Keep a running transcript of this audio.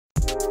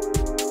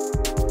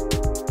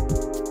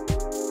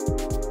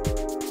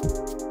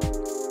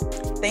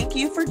Thank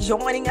you for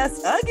joining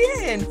us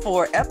again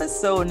for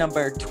episode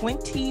number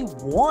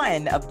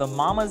 21 of the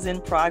Mamas in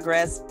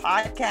Progress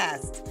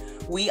podcast.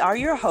 We are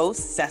your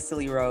hosts,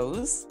 Cecily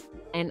Rose.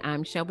 And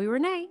I'm Shelby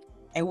Renee.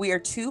 And we are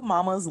two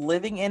mamas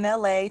living in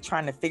LA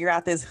trying to figure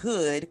out this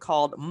hood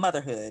called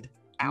motherhood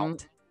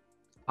out.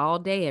 All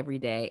day, every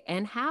day.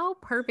 And how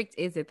perfect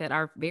is it that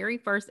our very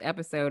first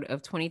episode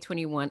of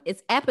 2021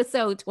 is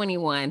episode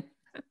 21?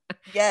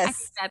 Yes. I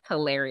think that's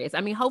hilarious.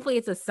 I mean, hopefully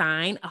it's a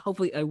sign,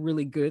 hopefully a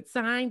really good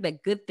sign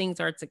that good things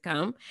are to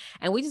come.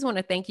 And we just want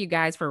to thank you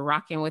guys for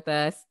rocking with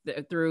us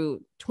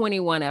through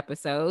 21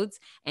 episodes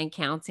and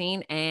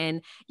counting.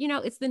 And, you know,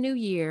 it's the new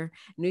year.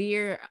 New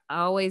year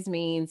always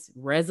means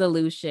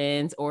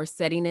resolutions or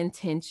setting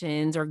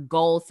intentions or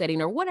goal setting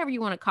or whatever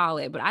you want to call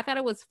it. But I thought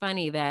it was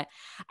funny that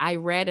I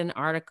read an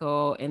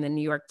article in the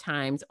New York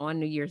Times on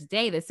New Year's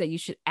Day that said you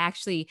should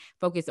actually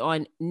focus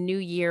on New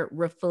Year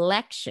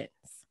reflections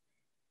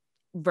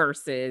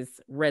versus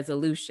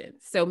resolution.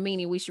 So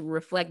meaning we should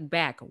reflect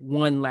back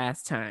one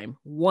last time,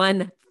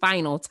 one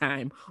final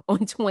time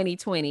on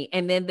 2020,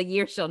 and then the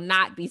year shall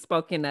not be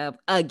spoken of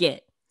again.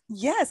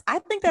 Yes, I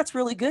think that's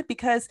really good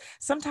because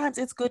sometimes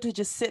it's good to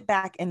just sit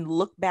back and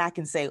look back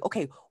and say,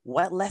 okay,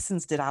 what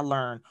lessons did I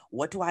learn?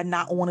 What do I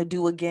not want to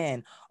do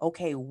again?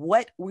 Okay,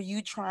 what were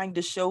you trying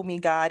to show me,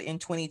 God, in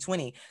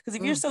 2020? Because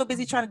if you're so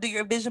busy trying to do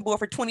your vision board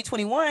for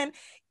 2021,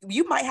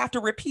 you might have to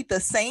repeat the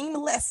same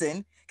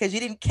lesson because you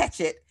didn't catch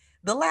it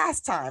the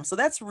last time. So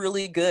that's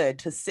really good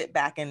to sit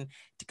back and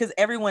because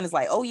everyone is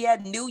like, oh yeah,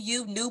 new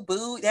you, new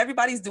boo.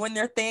 Everybody's doing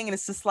their thing. And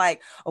it's just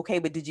like, okay,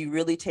 but did you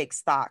really take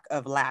stock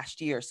of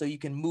last year so you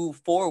can move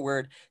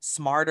forward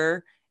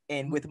smarter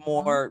and with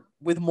more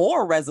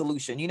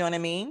resolution? You know what I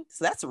mean?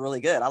 So that's really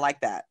good. I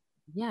like that.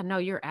 Yeah, no,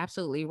 you're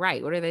absolutely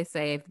right. What do they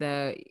say?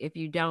 If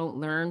you don't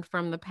learn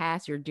from the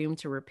past, you're doomed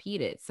to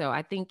repeat it. So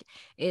I think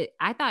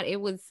I thought it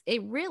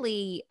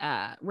really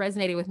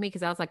resonated with me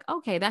because I was like,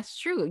 okay, that's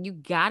true. You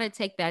got to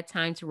take that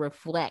time to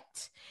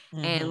reflect.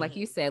 And like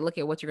you said, look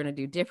at what you're going to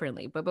do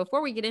differently. But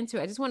before we get into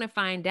it, I just want to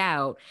find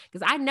out,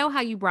 because I know how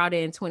you brought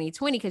in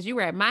 2020 because you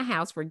were at my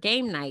house for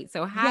game night.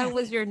 So how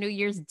was your New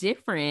Year's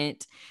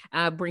different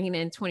bringing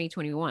in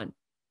 2021?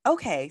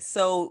 Okay,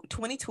 so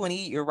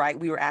 2020, you're right.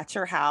 We were at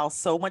your house.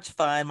 So much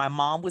fun. My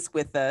mom was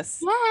with us.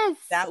 Yes.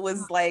 That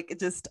was like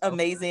just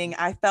amazing.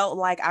 I felt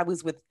like I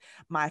was with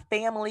my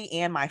family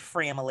and my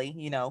family,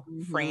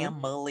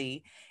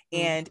 family.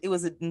 And it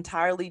was an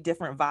entirely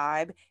different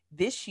vibe.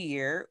 This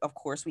year, of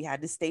course, we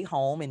had to stay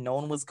home and no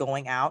one was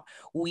going out.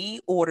 We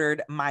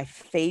ordered my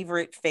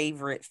favorite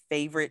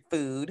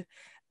food,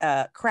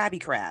 Krabby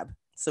Crab.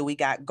 So we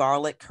got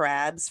garlic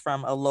crabs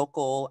from a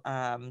local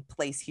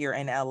place here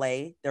in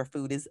LA. Their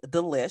food is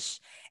delish.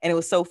 And it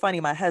was so funny.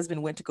 My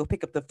husband went to go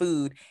pick up the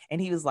food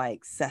and he was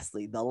like,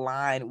 Cecily, the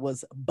line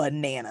was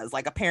bananas.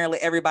 Like apparently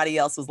everybody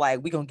else was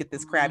like, we're going to get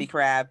this Krabby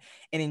Crab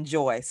and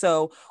enjoy.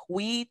 So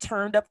we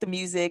turned up the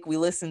music. We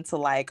listened to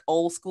like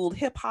old school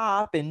hip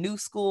hop and new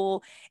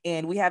school.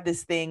 And we have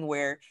this thing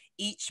where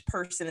each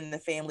person in the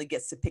family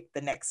gets to pick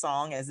the next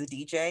song as a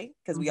DJ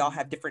because we all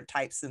have different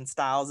types and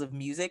styles of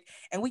music.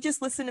 And we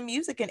just listened to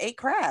music and ate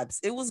crabs.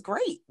 It was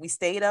great. We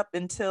stayed up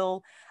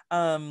until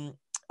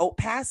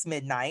past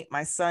midnight.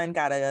 My son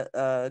got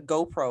a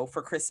GoPro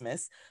for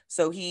Christmas.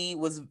 So he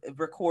was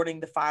recording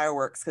the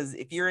fireworks because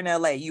if you're in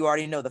LA, you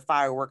already know the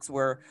fireworks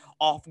were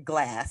off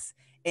glass.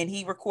 And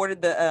he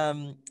recorded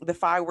the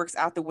fireworks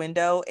out the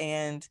window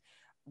and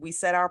we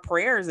said our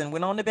prayers and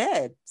went on to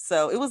bed.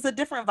 So it was a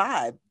different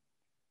vibe.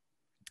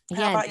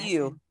 How about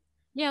you?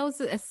 Yeah, it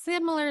was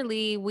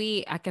similarly,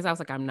 because I was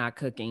like, I'm not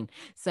cooking.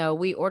 So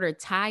we ordered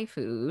Thai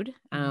food,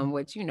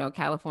 which,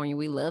 California,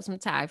 we love some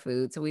Thai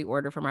food. So we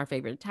ordered from our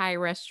favorite Thai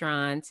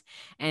restaurant.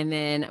 And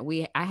then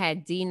I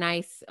had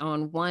D-Nice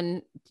on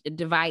one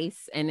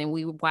device. And then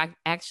we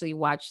actually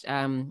watched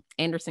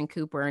Anderson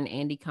Cooper and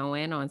Andy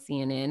Cohen on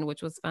CNN,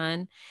 which was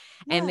fun.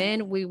 Yeah. And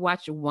then we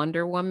watched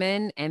Wonder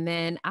Woman. And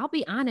then I'll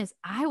be honest,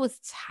 I was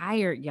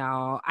tired,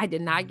 y'all. I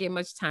did not get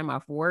much time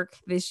off work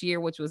this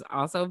year, which was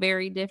also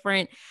very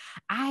different.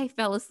 I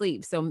fell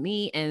asleep. So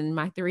me and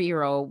my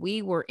 3-year-old,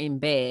 we were in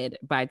bed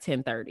by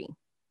 10:30.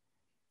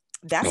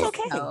 That's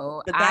okay.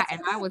 So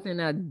I was in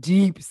a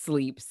deep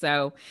sleep.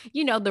 So,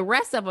 the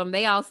rest of them,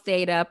 they all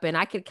stayed up and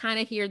I could kind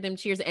of hear them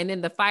cheers. And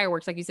then the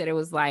fireworks, like you said, it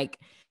was like,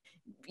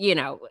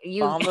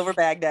 bombs over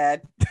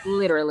Baghdad.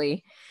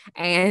 Literally.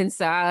 And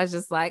so I was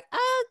just like,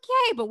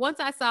 okay. But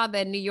once I saw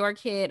that New York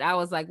hit, I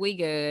was like, we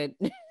good.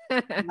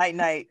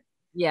 Night.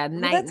 Yeah,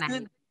 night.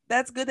 Good.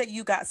 That's good that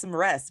you got some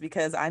rest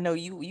because I know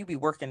you be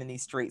working in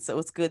these streets. So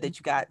it's good that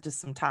you got just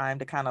some time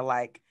to kind of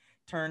like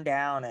turn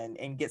down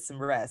and get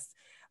some rest.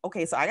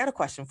 Okay, so I got a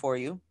question for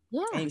you.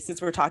 Yeah. And since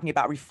we're talking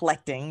about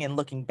reflecting and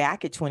looking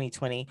back at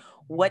 2020,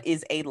 what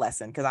is a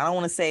lesson? Because I don't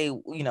want to say,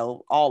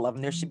 all of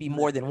them. There should be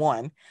more than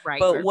one. Right.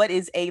 But what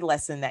is a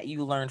lesson that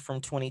you learned from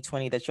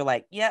 2020 that you're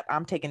like, yep,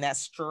 I'm taking that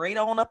straight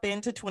on up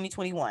into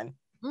 2021?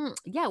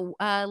 Yeah,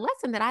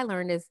 lesson that I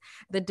learned is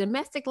the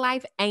domestic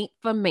life ain't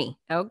for me.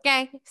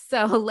 Okay,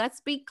 so let's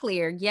be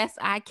clear. Yes,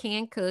 I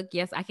can cook.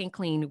 Yes, I can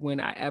clean when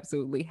I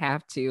absolutely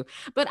have to.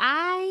 But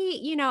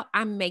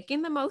I'm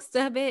making the most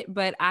of it.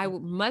 But I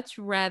would much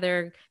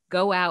rather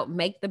go out,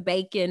 make the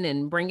bacon,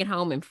 and bring it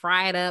home and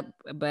fry it up.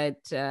 But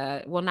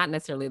well, not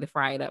necessarily the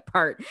fry it up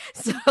part.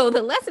 So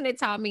the lesson it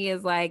taught me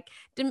is like,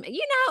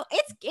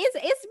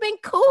 it's been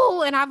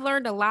cool, and I've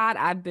learned a lot.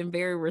 I've been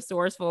very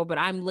resourceful, but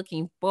I'm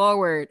looking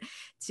forward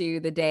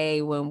to the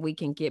day when we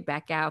can get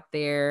back out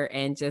there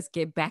and just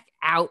get back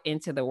out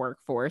into the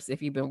workforce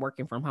if you've been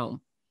working from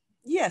home.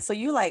 Yeah, so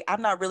you like,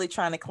 I'm not really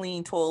trying to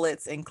clean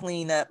toilets and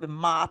clean up and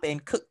mop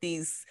and cook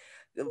these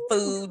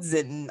foods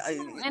and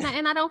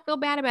And I don't feel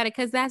bad about it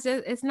because that's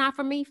just it's not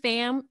for me,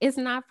 fam. It's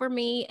not for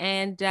me,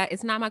 and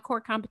it's not my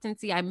core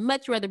competency. I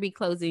much rather be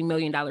closing $1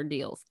 million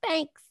deals.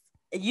 Thanks.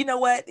 you know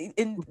what,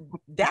 and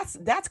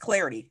that's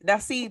clarity. Now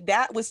see,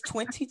 that was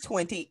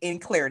 2020 in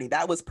clarity.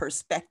 That was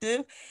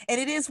perspective, and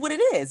it is what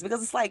it is,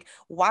 because it's like,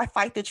 why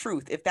fight the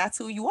truth? If that's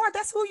who you are,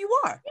 that's who you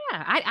are.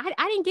 Yeah,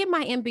 I didn't get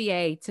my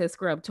MBA to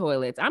scrub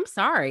toilets. I'm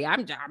sorry.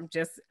 I'm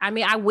just. I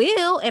mean, I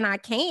will and I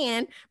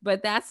can,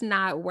 but that's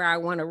not where I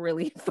want to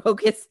really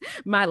focus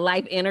my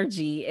life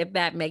energy, if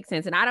that makes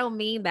sense. And I don't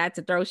mean that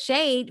to throw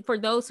shade for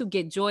those who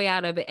get joy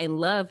out of it and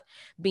love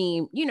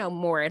being,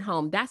 more at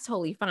home. That's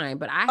totally fine.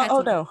 But I had Oh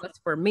to do no, what's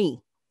for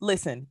me.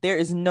 listen, there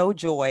is no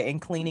joy in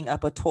cleaning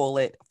up a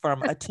toilet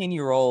from a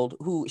 10-year-old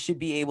who should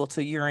be able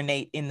to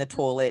urinate in the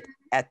toilet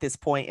at this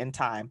point in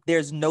time.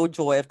 There's no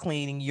joy of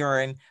cleaning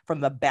urine from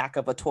the back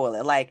of a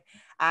toilet. Like,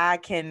 I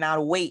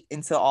cannot wait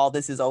until all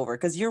this is over.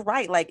 Because you're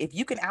right. Like, if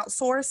you can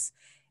outsource,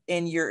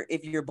 and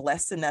if you're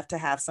blessed enough to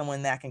have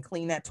someone that can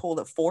clean that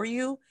toilet for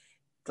you,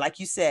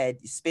 like you said,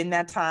 you spend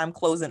that time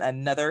closing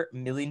another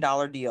 $1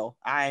 million deal.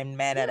 I'm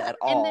mad at it Yeah, at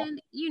and all. then,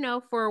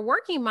 for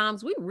working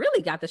moms, we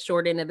really got the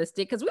short end of the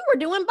stick because we were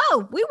doing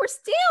both. We were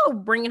still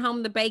bringing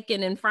home the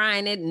bacon and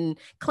frying it and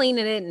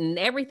cleaning it and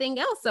everything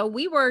else. So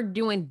we were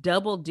doing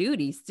double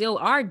duty, still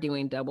are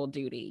doing double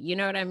duty. You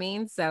know what I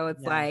mean? So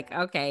it's Yeah. like,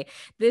 okay,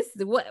 this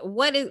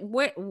what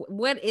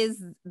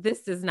is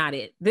this is not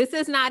it. This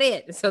is not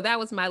it. So that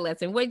was my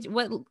lesson.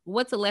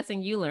 What's a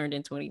lesson you learned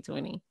in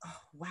 2020? Oh,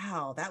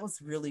 wow, that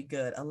was really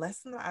good. A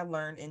lesson that I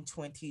learned in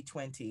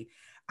 2020.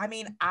 I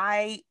mean,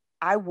 I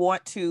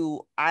want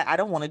to I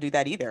don't want to do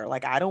that either.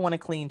 Like, I don't want to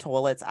clean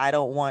toilets. I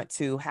don't want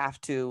to have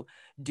to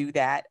do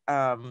that.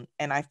 And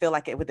I feel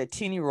like with a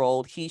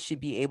 10-year-old, he should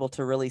be able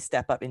to really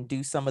step up and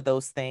do some of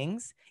those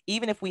things.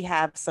 Even if we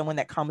have someone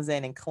that comes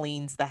in and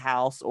cleans the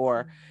house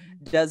or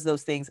does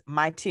those things,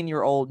 my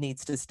 10-year-old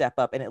needs to step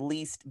up and at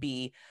least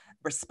be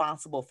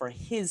responsible for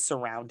his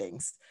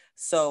surroundings.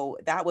 So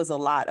that was a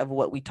lot of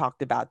what we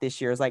talked about this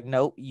year. Is like,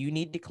 nope, you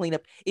need to clean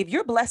up. If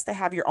you're blessed to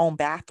have your own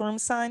bathroom,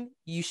 son,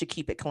 you should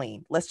keep it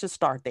clean. Let's just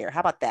start there.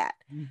 How about that?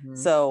 Mhm.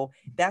 So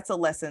that's a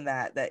lesson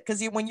that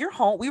because when you're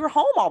home, we were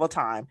home all the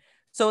time.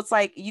 So it's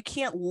like, you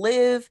can't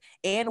live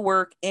and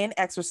work and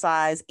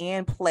exercise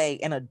and play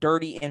in a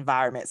dirty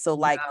environment. So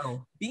like,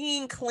 No.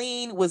 being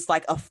clean was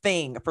like a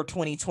thing for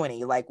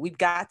 2020. Like, we've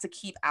got to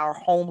keep our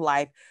home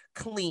life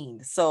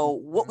clean. So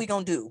what we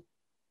gonna do?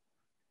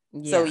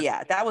 So Yeah.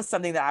 yeah, that was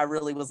something that I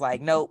really was like,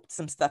 nope,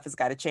 some stuff has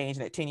got to change.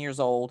 And at 10 years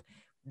old,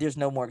 there's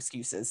no more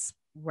excuses.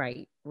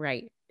 Right,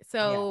 right. Yeah.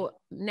 So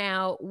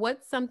now,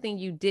 what's something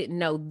you didn't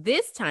know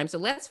this time? So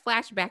let's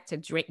flash back to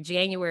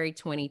January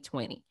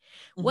 2020.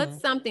 What's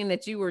Mhm. something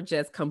that you were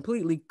just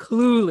completely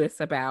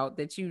clueless about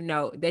that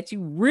that you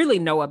really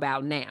know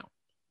about now?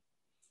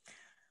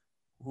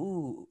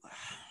 Ooh.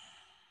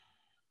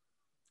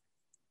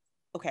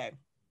 Okay.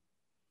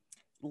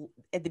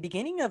 At the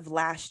beginning of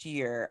last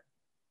year,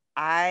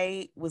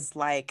 I was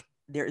like,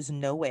 there is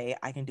no way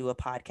I can do a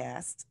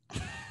podcast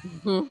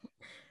Mhm.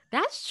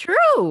 That's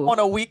true. on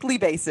a weekly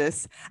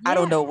basis. I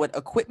don't Yeah. know what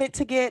equipment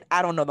to get.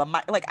 I don't know the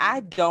mic. Like,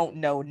 I don't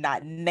know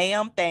not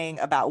damn thing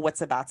about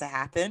what's about to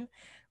happen.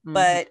 Mhm.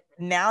 But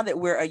now that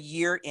we're a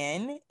year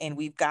in and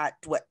we've got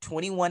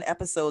 21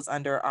 episodes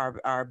under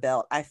our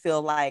belt, I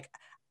feel like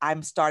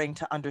I'm starting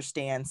to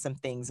understand some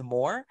things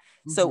more.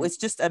 So Mhm. it's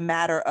just a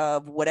matter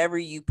of whatever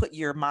you put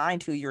your mind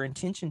to, your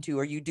intention to,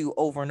 or you do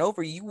over and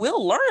over, you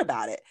will learn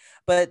about it.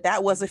 But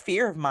that was a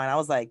fear of mine. I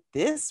was like,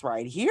 this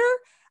right here,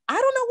 I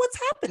don't know what's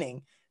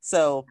happening.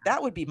 So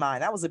that would be mine.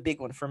 That was a big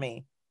one for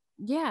me.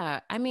 Yeah,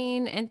 I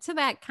mean, and to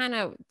that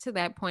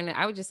point,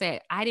 I would just say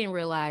I didn't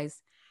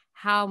realize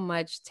how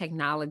much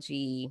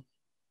technology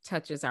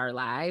touches our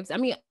lives. I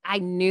mean, I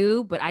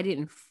knew, but I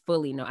didn't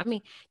fully know. I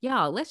mean,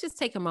 y'all, let's just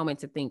take a moment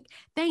to think.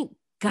 Thank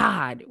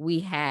God we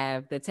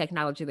have the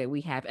technology that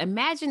we have.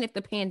 Imagine if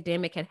the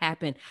pandemic had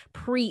happened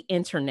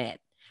pre-internet.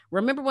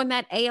 Remember when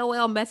that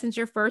AOL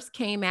Messenger first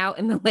came out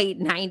in the late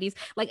 90s?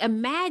 Like,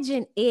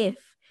 imagine if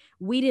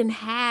we didn't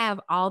have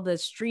all the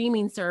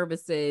streaming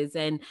services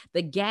and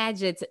the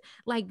gadgets.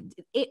 Like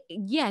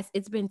yes,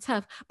 it's been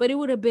tough, but it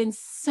would have been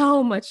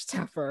so much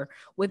tougher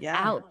Yeah.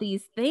 without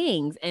these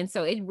things. And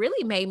so it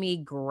really made me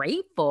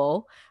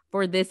grateful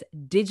for this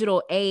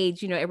digital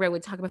age. Everybody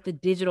would talk about the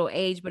digital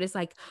age, but it's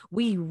like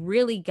we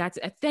really got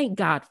to thank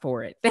God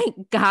for it.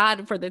 Thank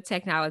God for the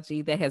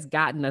technology that has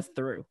gotten us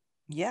through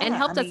and Yeah. I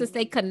helped us to mean,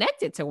 stay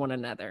connected to one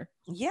another.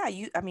 yeah,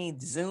 I mean,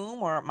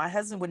 Zoom, or my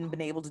husband wouldn't have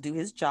been able to do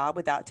his job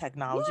without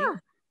technology. Yeah,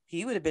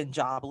 He would have been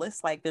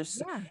jobless. Like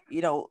there's, yeah,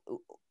 you know,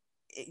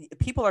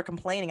 people are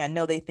complaining. I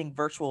know they think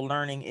virtual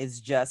learning is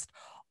just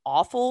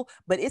awful,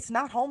 but it's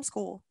not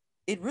homeschool.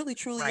 It really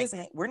truly right.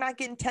 isn't. We're not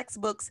getting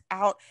textbooks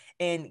out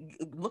and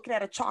looking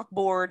at a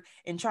chalkboard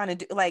and trying to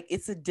do, like,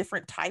 it's a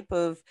different type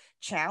of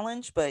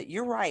challenge. But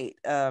you're right.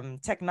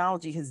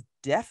 Technology has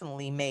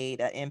definitely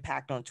made an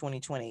impact on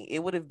 2020.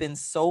 It would have been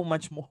so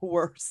much more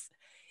worse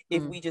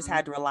if we just Mhm.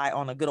 had to rely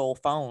on a good old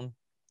phone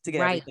to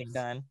get Right. everything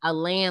done. A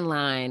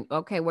landline.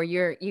 Okay, where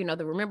you're,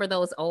 remember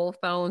those old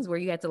phones where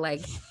you had to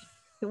like,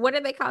 what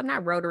are they called?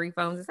 Not rotary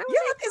phones. Is that Yeah,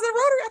 what they is it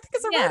rotary? I think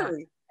it's a Yeah.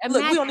 rotary. Look,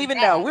 we don't Imagine even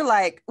know. that. We're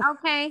like,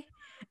 Okay.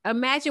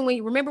 Imagine when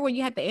you remember when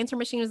you had the answer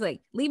machine was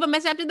like, leave a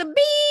message after the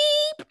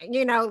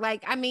beep.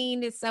 Like, I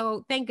mean, it's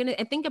so thank goodness.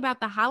 And think about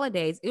the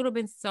holidays. It would have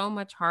been so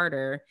much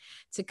harder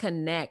to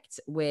connect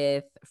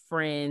with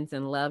friends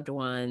and loved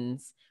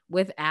ones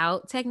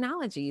without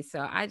technology. So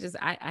I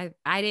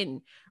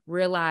didn't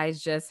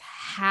realize just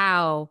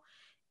how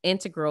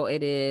integral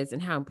it is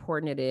and how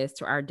important it is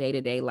to our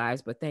day-to-day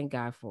lives, but thank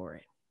God for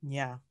it.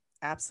 yeah,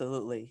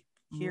 absolutely.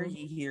 Mhm.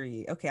 Hear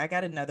ye. Okay, I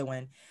got another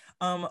one.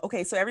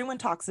 Okay, so everyone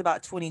talks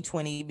about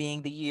 2020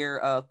 being the year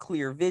of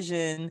clear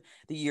vision,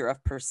 the year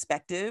of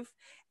perspective,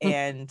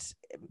 and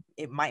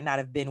it might not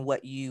have been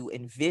what you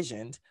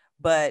envisioned,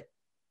 but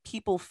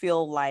people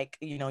feel like,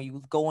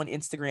 you go on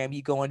Instagram,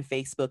 you go on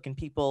Facebook, and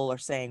people are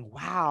saying,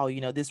 wow,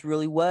 this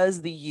really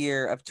was the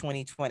year of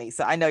 2020.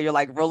 So I know you're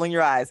like rolling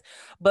your eyes,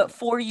 but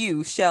for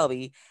you,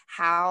 Shelby,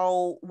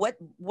 what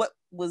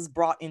was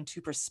brought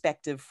into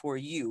perspective for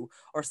you,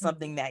 or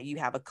something that you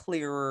have a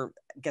clearer,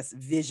 I guess,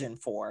 vision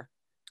for?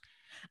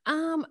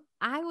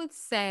 I would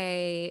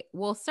say,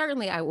 well,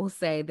 certainly I will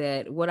say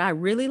that what I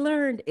really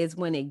learned is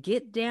when it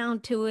get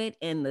down to it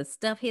and the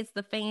stuff hits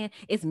the fan,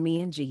 it's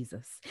me and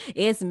Jesus.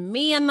 It's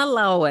me and the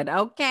Lord,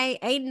 okay?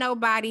 Ain't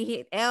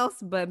nobody else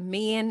but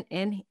me and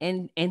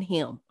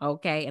him,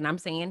 okay? And I'm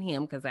saying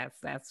him because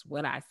that's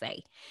what I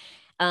say.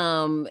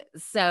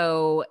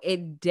 So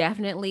it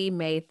definitely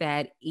made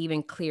that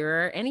even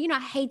clearer. And I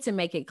hate to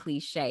make it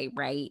cliche,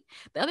 right?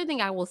 The other thing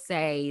I will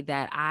say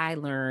that I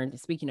learned,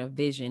 speaking of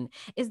vision,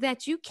 is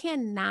that you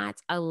cannot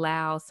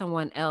allow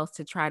someone else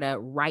to try to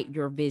write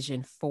your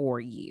vision for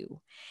you.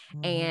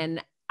 Mhm.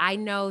 And I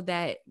know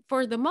that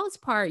for the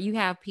most part, you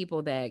have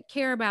people that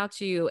care about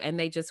you and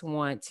they just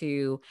want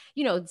to,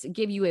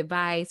 give you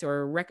advice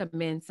or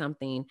recommend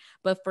something.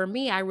 But for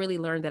me, I really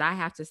learned that I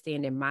have to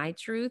stand in my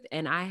truth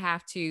and I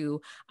have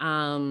to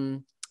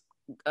um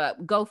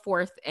go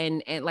forth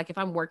and like if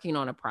I'm working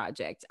on a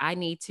project, I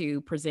need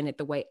to present it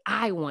the way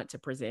I want to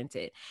present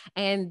it.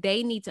 And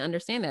they need to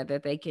understand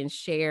that they can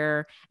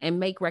share and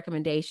make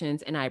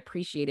recommendations and I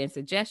appreciate and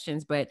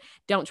suggestions, but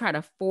don't try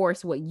to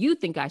force what you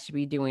think I should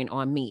be doing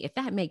on me, if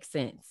that makes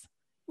sense.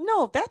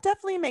 No, that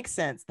definitely makes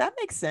sense. That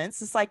makes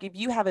sense. It's like if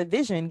you have a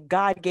vision,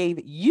 God gave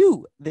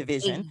you the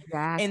vision.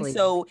 And Exactly.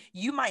 so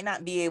you might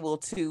not be able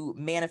to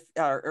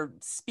or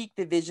speak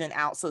the vision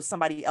out so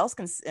somebody else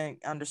can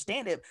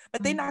understand it,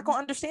 but they're not Mhm. going to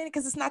understand it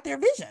because it's not their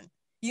vision.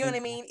 You know what I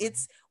mean? Exactly.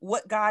 It's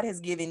what God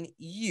has given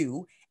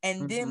you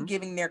and them Mhm.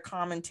 giving their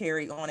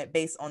commentary on it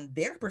based on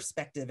their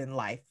perspective in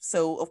life.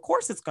 So, of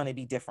course, it's going to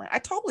be different. I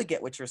totally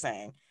get what you're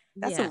saying.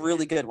 That's a Yeah.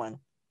 really good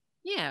one.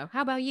 Yeah.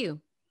 How about you?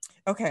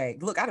 Okay,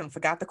 look, I don't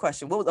forgot the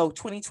question. What was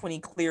 2020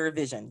 clear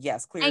vision?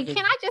 Yes, clear And can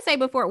vision. I just say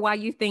before while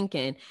you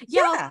thinking,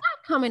 y'all Yeah.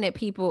 stop coming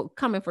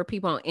for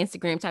people on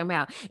Instagram talking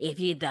about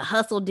if the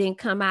hustle didn't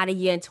come out of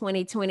you in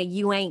 2020,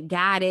 you ain't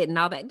got it and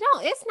all that. No,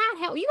 it's not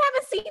help. You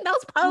haven't seen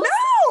those posts?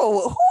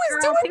 No, who is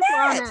Girl, doing people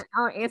that?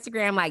 on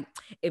Instagram like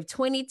if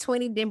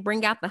 2020 didn't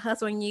bring out the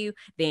hustle in you,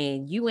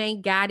 then you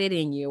ain't got it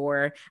in you.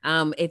 Or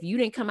if you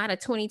didn't come out of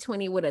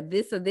 2020 with a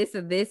this or this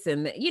or this,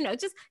 and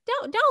just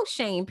don't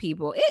shame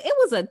people. It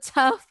was a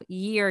tough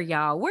year,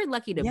 y'all. We're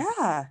lucky to be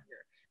Yeah.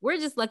 here. We're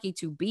just lucky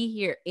to be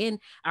here in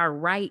our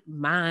right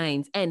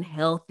minds and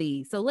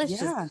healthy. So let's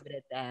just Yeah. leave it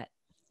at that.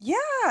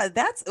 Yeah.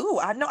 That's, ooh,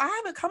 I know I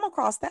haven't come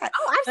across that.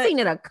 Oh, I've But seen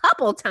it a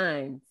couple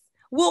times.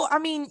 well, I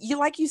mean,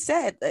 like you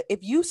said, if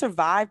you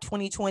survived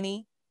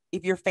 2020,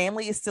 if your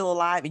family is still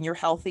alive and you're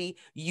healthy,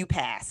 you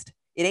passed.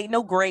 It ain't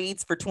no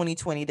grades for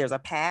 2020. There's a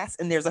pass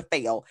and there's a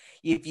fail.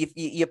 If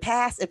you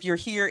pass if you're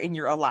here and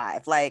you're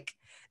alive. Like,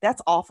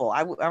 that's awful.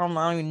 I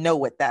don't even know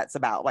what that's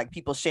about. Like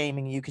people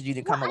shaming you because you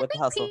didn't Well, come up I with the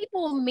think hustle.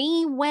 people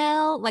mean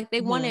well, like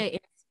they want Hmm. to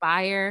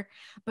inspire,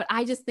 but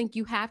I just think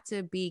you have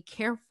to be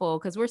careful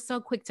because we're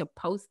so quick to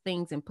post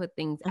things and put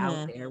things out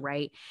Hmm. there,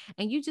 right?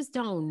 And you just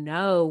don't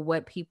know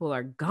what people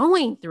are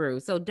going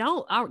through. So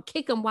don't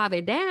kick them while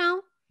they're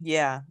down.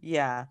 Yeah,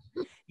 yeah.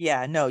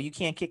 Yeah, no, you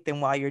can't kick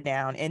them while you're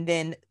down. And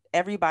then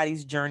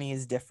everybody's journey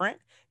is different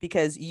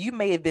because you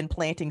may have been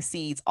planting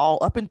seeds all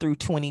up and through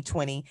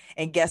 2020.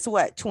 And guess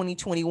what?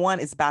 2021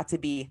 is about to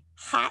be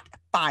hot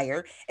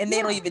fire. And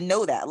they don't Yeah, even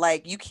know that.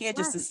 Like, you can't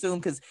just right. assume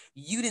because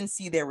you didn't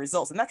see their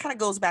results. And that kind of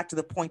goes back to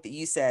the point that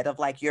you said of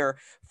like your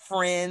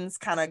friends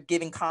kind of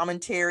giving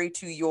commentary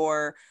to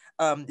your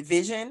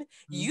vision.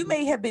 You Mhm.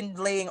 may have been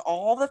laying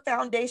all the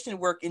foundation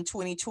work in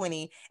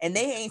 2020 and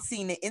they ain't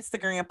seen the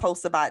Instagram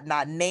post about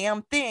not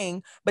damn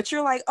thing, but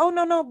you're like, oh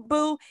no, no,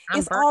 boo, I'm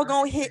it's burnt. all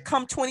gonna hit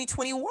come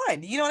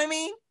 2021. You know what I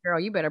mean? Girl,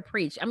 you better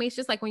preach. I mean, it's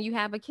just like when you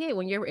have a kid,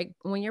 when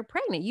you're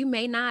pregnant, you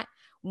may not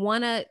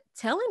want to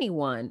tell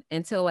anyone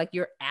until like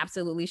you're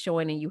absolutely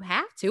showing and you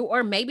have to,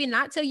 or maybe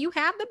not till you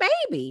have the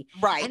baby.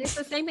 And it's Right.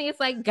 the same thing. It's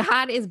like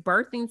God is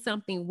birthing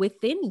something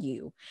within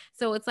you.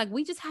 So it's like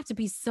we just have to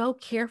be so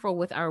careful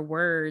with our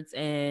words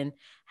and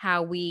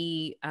how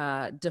we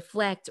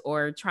deflect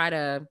or try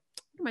to,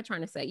 what am I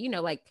trying to say?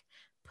 Like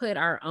put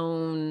our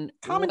own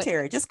what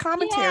Commentary, just yes,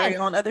 commentary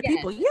on other yes,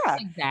 people. Yeah.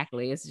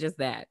 exactly. It's just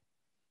that.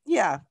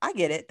 Yeah, I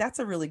get it. That's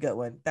a really good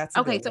one. That's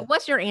a Okay, good so one.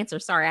 what's your answer?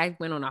 Sorry, I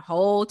went on a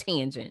whole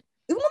tangent.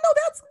 Well,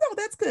 no,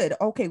 that's good.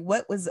 Okay,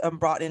 what was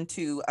brought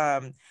into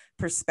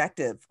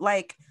perspective?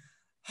 Like,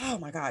 oh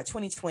my God,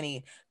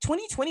 2020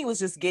 was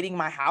just getting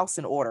my house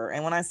in order.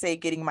 And when I say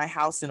getting my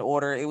house in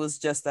order, it was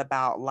just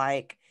about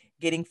like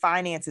getting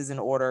finances in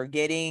order,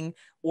 getting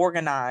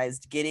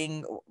organized,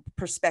 getting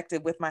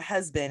perspective with my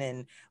husband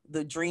and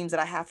the dreams that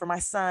I have for my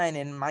son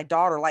and my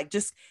daughter, like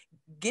just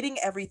getting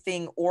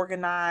everything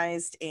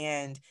organized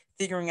and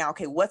figuring out,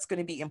 okay, what's going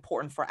to be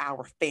important for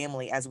our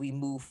family as we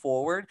move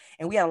forward.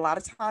 And we had a lot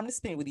of time to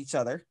spend with each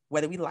other,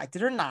 whether we liked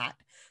it or not.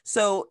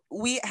 So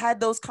we had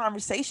those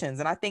conversations.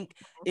 And I think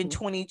in Mhm.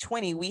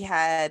 2020, we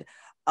had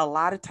a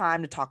lot of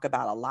time to talk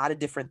about a lot of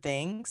different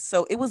things.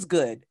 So it was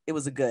good. It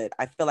was a good.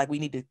 I feel like we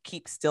need to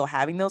keep still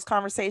having those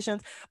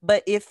conversations.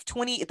 But if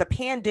the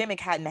pandemic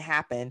hadn't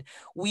happened,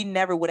 we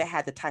never would have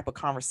had the type of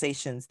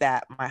conversations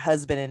that my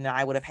husband and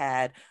I would have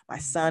had, my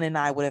son and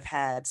I would have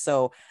had.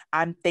 So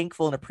I'm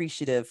thankful and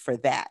appreciative for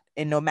that.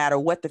 And no matter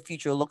what the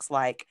future looks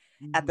like,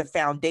 at the Mhm.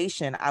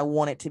 foundation, I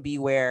want it to be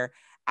where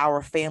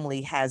our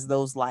family has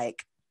those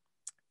like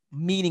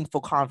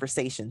meaningful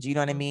conversations. You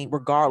know what I mean?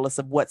 Regardless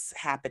of what's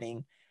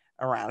happening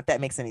around, if that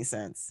makes any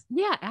sense.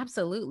 Yeah,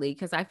 absolutely.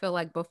 Because I feel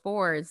like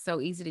before it's so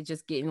easy to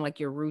just get in like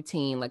your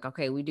routine. Like,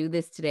 okay, we do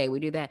this today, we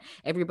do that.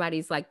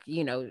 Everybody's like,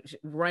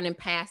 running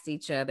past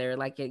each other.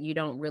 Like, you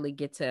don't really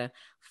get to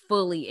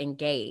fully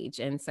engage.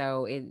 And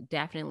so it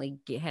definitely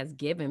has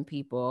given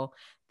people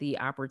the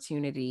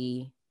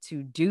opportunity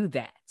to do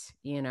that.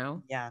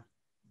 Yeah.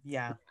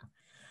 Yeah.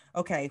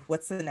 Okay.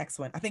 What's the next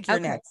one? I think you're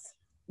Okay. next.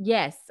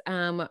 Yes.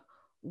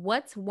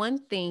 What's one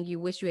thing you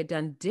wish you had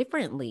done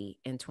differently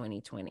in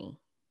 2020?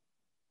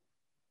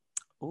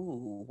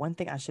 Ooh, one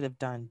thing I should have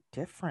done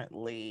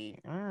differently.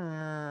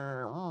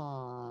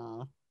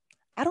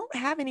 I don't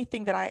have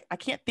anything that I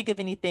can't think of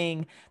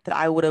anything that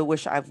I would have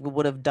wished I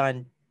would have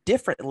done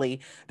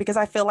differently because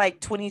I feel like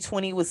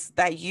 2020 was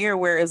that year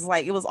where it was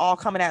like it was all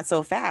coming out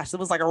so fast. It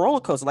was like a roller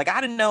coaster. Like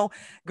I didn't know,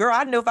 girl, I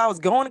didn't know if I was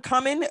going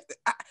coming.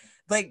 I,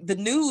 like the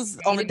news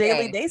Day on a to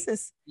daily day.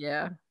 basis.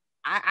 Yeah.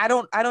 I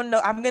don't know.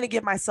 I'm gonna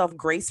give myself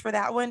grace for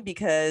that one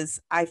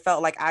because I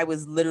felt like I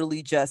was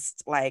literally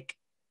just like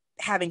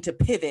having to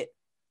pivot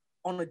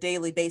on a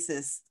daily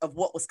basis of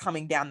what was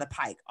coming down the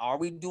pike. Are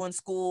we doing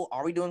school?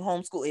 Are we doing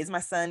homeschool? Is my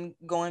son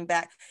going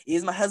back?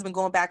 Is my husband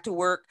going back to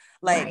work?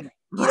 Like, Right.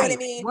 you know what I Right.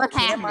 mean? What's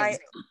Can happening? my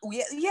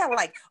yeah, yeah,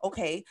 like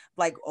okay,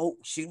 like oh,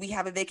 should we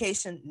have a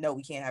vacation? No,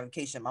 we can't have a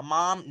vacation. My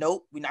mom,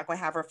 nope, we're not going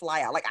to have her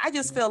fly out. Like I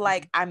just feel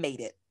like I made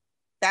it.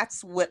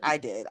 That's what I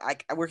did.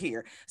 We're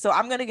here, so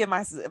I'm gonna give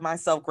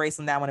myself grace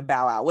on that one and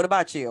bow out. What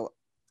about you?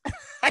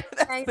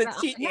 That's Okay, the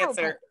so cheat no, but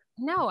answer.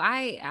 no,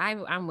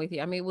 I'm with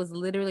you. I mean, it was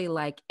literally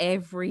like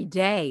every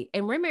day.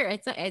 And remember,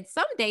 at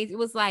some days it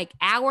was like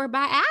hour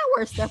by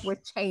hour stuff was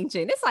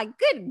changing. It's like,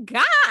 good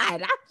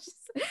God,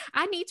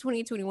 I need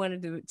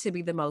 2021 to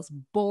be the most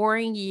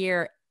boring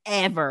year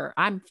ever.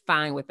 I'm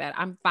fine with that.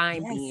 I'm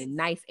fine Yes, being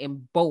nice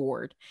and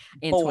bored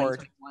in bored.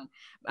 2021.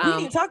 We didn't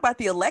Um, even talk about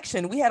the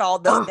election. We had all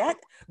oh, that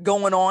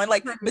going on.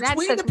 Like honey, that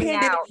between the took me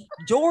pandemic, out.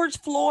 George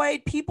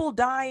Floyd, people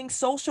dying,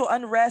 social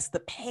unrest, the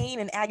pain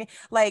and agony.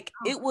 Like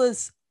Oh, it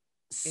was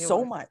it so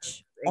was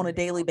much on a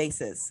daily exhausting.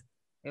 basis.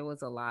 It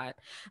was a lot.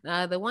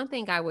 The one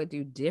thing I would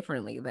do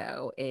differently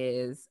though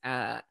is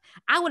I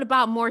would have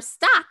bought more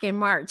stock in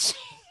March.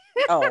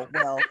 Oh,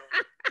 well,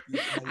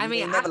 I you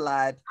mean, ain't never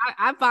lied.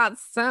 I bought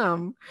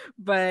some,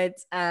 but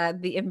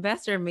the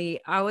investor in me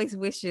always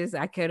wishes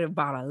I could have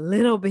bought a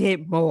little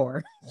bit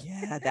more.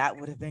 Yeah, that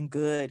would have been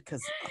good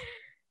because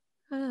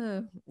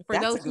Uh, for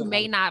that's those a who good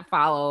may one. not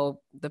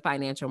follow the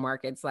financial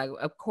markets, like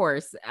of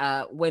course,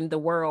 when the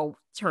world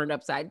turned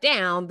upside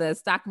down, the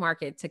stock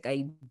market took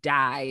a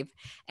dive,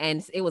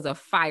 and it was a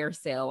fire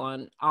sale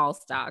on all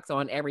stocks,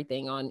 on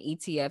everything, on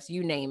ETFs,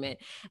 you name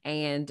it.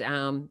 And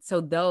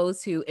so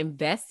those who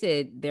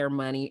invested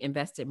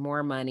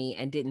more money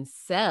and didn't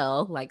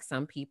sell, like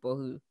some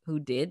people who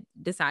did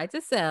decide to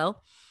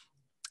sell,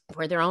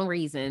 for their own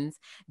reasons.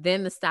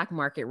 Then the stock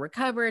market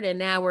recovered, and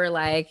now we're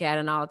like at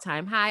an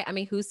all-time high. I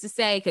mean, who's to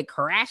say it could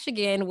crash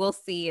again? We'll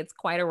see. It's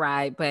quite a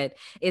ride, but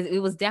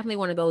it was definitely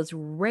one of those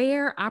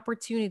rare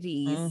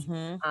opportunities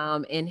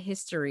Mm-hmm. in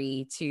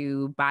history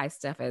to buy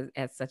stuff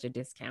at such a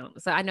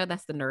discount. So I know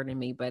that's the nerd in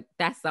me, but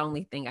that's the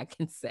only thing I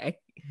can say.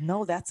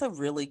 No, that's a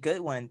really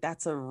good one.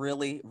 That's a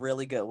really,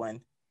 really good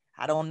one.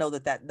 I don't know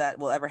that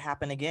will ever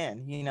happen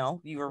again. You know,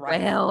 you were right.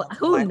 Well, Once in a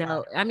who lifetime.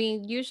 knows? I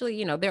mean,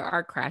 usually, there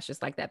are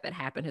crashes like that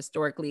happen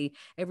historically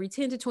every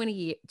 10 to 20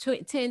 years,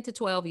 10 to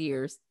 12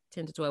 years.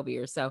 10 to 12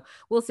 years. So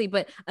we'll see.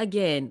 But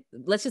again,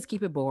 let's just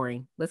keep it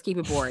boring. Let's keep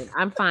it boring.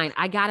 I'm fine.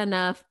 I got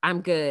enough. I'm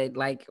good.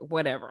 Like,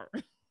 whatever.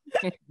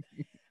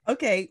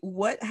 Okay,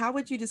 how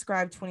would you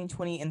describe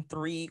 2020 in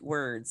 3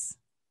 words?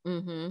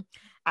 Mm-hmm.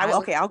 I would,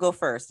 Okay, I'll go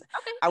first.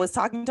 okay. I was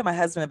talking to my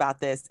husband about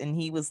this, and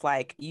he was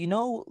like, "You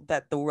know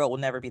that the world will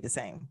never be the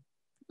same."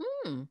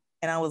 Mm,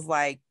 And I was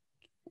like,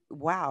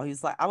 "Wow."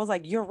 He's like, I was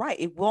like, "You're right.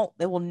 It won't.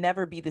 It will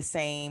never be the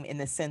same in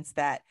the sense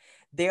that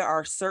there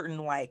are certain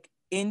like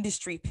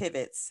industry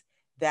pivots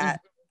mhm.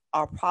 that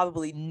are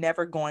probably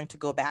never going to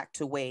go back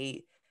to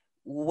way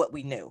what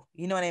we knew.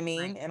 You know what I Right.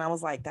 mean?" And I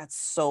was like, "That's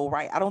so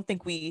right." I don't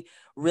think we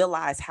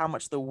realize how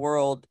much the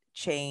world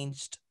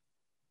changed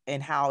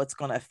and how it's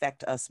going to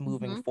affect us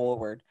moving Mm-hmm.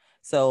 forward.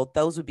 So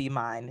those would be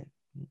mine.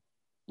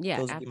 Yeah,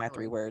 Those would be my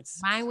three absolutely. words.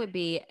 Mine would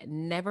be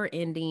never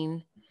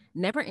ending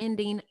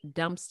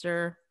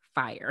dumpster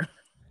fire.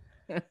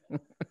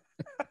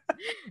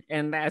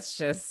 And that's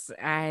just,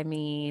 I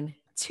mean,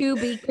 to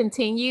be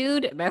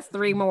continued. That's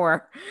three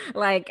more.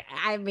 Like,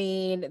 I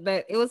mean,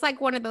 it was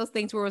like one of those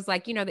things where it was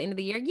like, the end of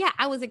the year. Yeah,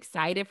 I was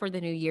excited for the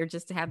new year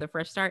just to have the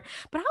fresh start.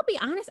 But I'll be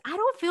honest, I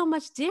don't feel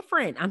much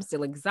different. I'm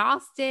still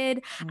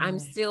exhausted. I'm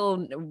Mm.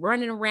 still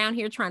running around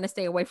here trying to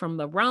stay away from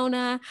the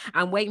Rona.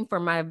 I'm waiting for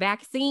my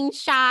vaccine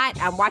shot.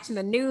 I'm watching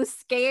the news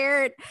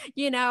scared.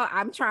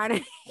 I'm trying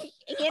to,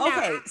 you know,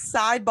 Okay,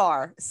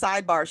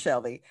 sidebar,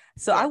 Shelby.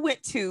 So I yes.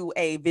 went to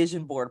a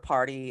vision board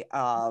party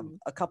Mhm.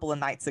 a couple of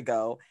nights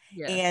ago,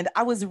 Yes. and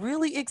I was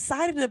really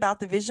excited about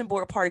the vision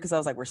board party because I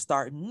was like, we're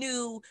starting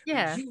new,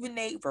 Yeah.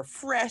 rejuvenate,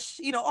 refresh,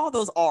 all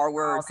those R All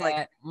words. Like,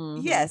 that. Hmm.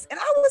 yes. And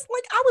I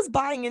was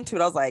buying into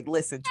it. I was like,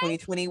 listen,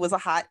 2020 was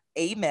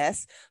a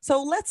mess.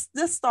 So let's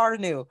start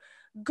anew.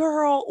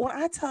 Girl, when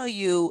I tell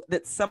you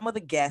that some of the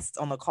guests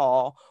on the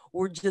call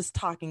were just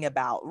talking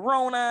about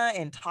Rona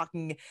and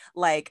talking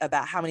like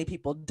about how many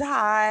people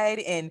died.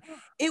 And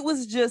it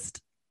was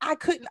just, I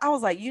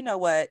was like, you know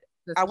what?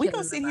 Just Are we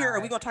gonna killing the sit here? Are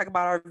we vibe. gonna talk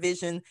about our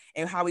vision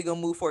and how we gonna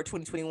move forward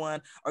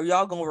 2021? Or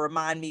y'all gonna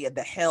remind me of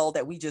the hell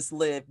that we just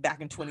lived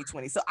back in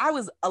 2020? So I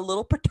was a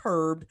little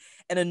perturbed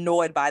and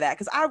annoyed by that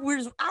because I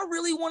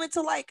really wanted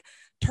to like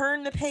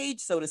turn the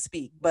page, so to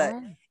speak. But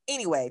Yeah.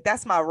 anyway,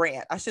 that's my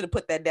rant. I should have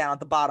put that down at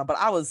the bottom, but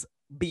I was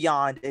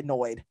beyond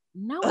annoyed.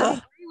 No, I Ugh.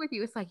 agree with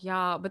you. It's like,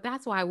 y'all, but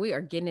that's why we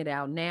are getting it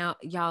out now.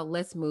 Y'all,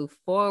 let's move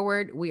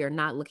forward. We are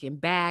not looking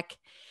back.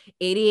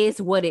 It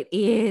is what it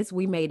is.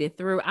 We made it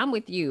through. I'm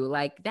with you.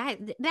 Like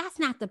that's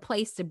not the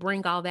place to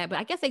bring all that, but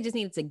I guess they just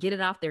needed to get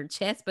it off their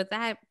chest, but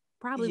that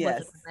probably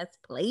wasn't Yes. the best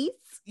place.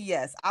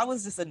 Yes, I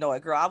was just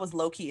annoyed, girl. I was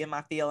low key in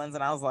my feelings,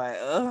 and I was like,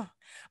 ugh.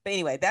 But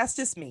anyway, that's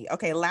just me.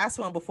 Okay, last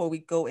one before we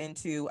go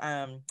into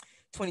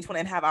 2020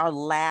 and have our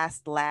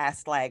last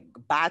like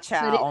bye Put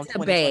chow it on to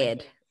 2020.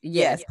 bed.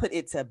 Yes. Yes, put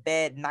it to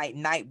bed, night,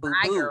 boo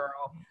Bye, boo.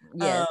 girl.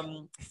 Yes.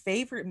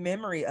 Favorite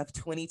memory of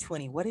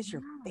 2020. What is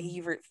your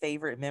Mm,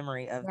 favorite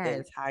memory of the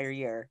yes. entire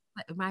year?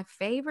 My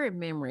favorite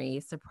memory,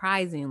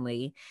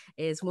 surprisingly,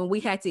 is when we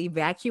had to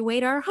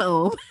evacuate our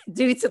home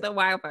due to the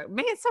wildfire.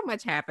 Man, so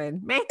much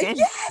happened. Man, Yes,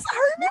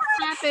 I remember.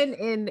 more happened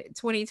in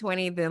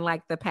 2020 than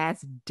like the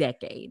past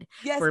decade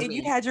Yes, for and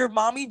you me. had your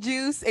mommy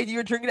juice and you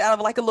were drinking out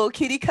of like a little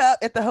kitty cup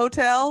at the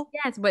hotel.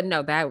 Yes, but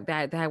no,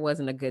 that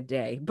wasn't a good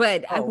day.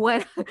 But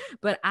Oh,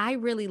 but I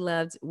really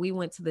loved. We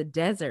went to the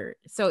desert,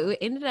 so it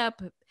ended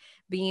up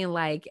being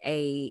like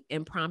a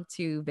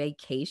impromptu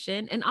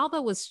vacation. And although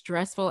it was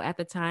stressful at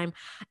the time,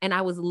 and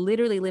I was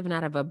literally living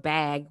out of a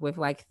bag with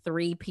like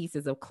 3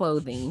 pieces of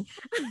clothing,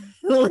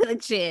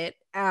 legit.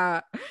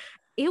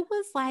 It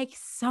was like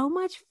so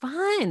much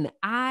fun.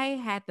 I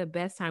had the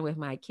best time with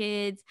my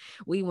kids.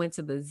 We went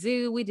to the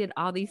zoo. We did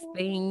all these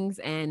things,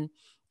 and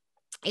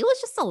it was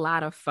just a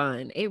lot of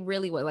fun. It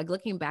really was. Like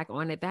looking back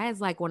on it, that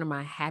is like one of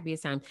my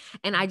happiest times.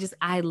 And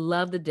I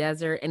love the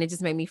desert, and it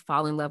just made me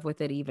fall in love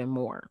with it even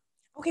more.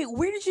 okay.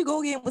 Where did you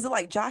go again? Was it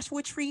like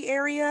Joshua Tree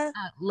area?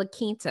 La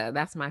Quinta,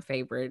 that's my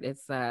favorite.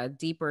 It's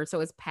deeper, so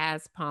it's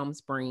past Palm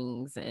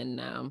Springs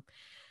and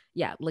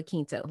yeah, La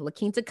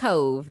Quinta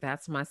Cove.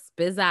 That's my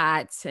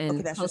spizot Okay, and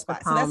that's your close to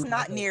spot. So that's Palm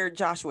not Desert. near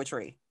Joshua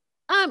Tree.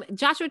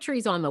 Joshua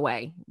Tree's on the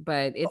way,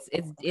 but Oh,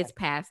 it's okay.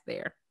 past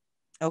there.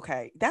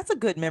 Okay, that's a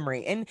good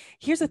memory. And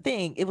here's the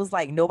thing, it was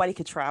like nobody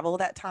could travel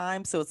that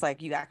time, so it's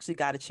like you actually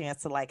got a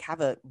chance to like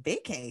have a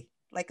vacay,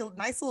 like a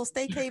nice little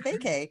vacay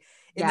in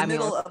Yeah, the I mean,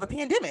 middle of a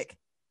pandemic.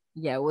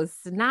 yeah, it was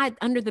not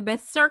under the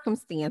best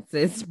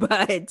circumstances,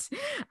 but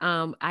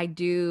I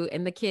do,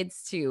 and the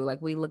kids too.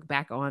 Like we look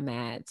back on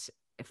that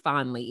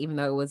fondly, even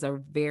though it was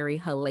a very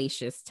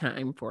hellacious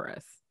time for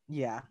us.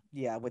 Yeah,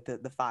 yeah, with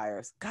the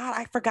fires. God,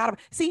 I forgot about.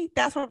 See,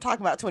 that's what I'm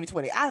talking about.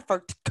 2020.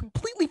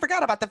 Completely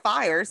forgot about the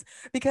fires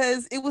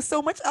because it was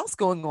so much else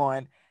going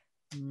on.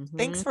 Thanks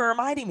Mm-hmm. for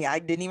reminding me. I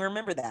didn't even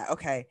remember that.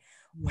 Okay.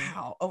 Yeah.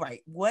 Wow. All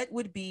right. What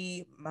would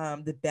be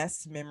the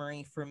best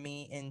memory for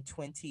me in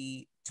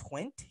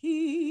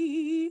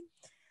 2020?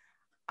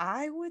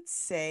 I would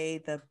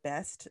say the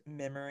best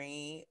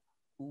memory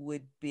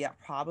would be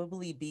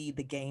probably be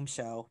the game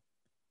show.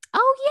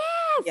 Oh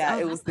yes. Yeah, Oh, it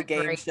that's was the a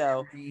game great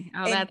show. memory.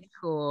 Oh, And that's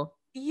cool.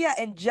 yeah,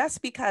 and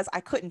just because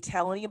I couldn't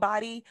tell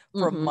anybody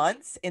for Mm-hmm.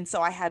 months, and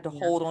so I had to Yeah.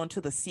 hold on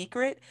to the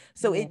secret.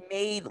 So Yeah. it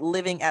made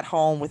living at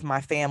home with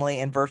my family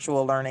and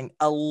virtual learning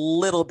a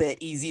little bit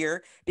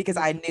easier because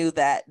Yeah. I knew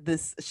that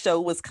this show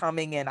was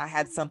coming and I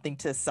had something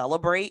to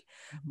celebrate.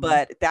 Mm-hmm.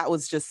 But that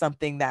was just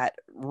something that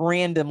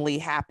randomly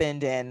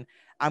happened, and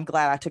I'm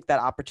glad I took that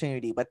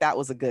opportunity. But that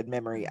was a good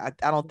memory. I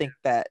don't think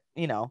that,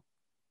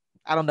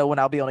 I don't know when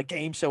I'll be on a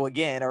game show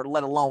again or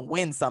let alone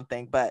win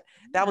something, but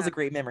that was Yeah. a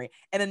great memory.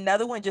 And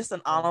another one, just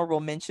an honorable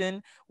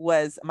mention,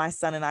 was my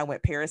son and I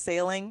went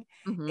parasailing,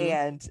 Mm-hmm.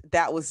 and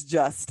that was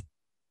just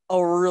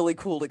a really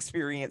cool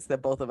experience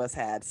that both of us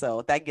had.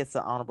 So that gets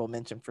an honorable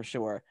mention for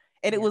sure.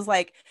 And it Yeah. was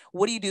like,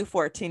 what do you do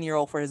for a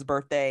 10-year-old for his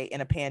birthday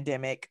in a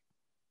pandemic?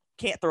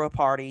 Can't throw a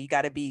party. You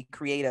got to be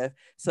creative.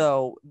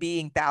 So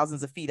being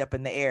thousands of feet up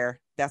in the air,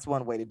 that's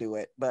one way to do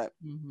it. But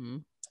Mm-hmm.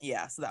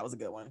 yeah, so that was a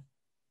good one.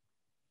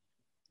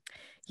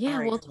 All Yeah,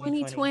 right, well,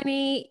 2020.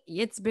 2020,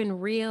 it's been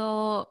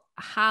real.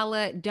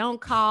 Holla, don't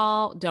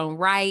call, don't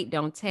write,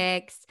 don't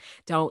text,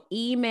 don't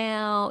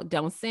email,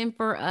 don't send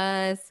for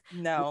us.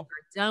 We No.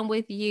 are done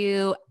with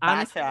you. Bye,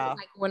 Honestly, child.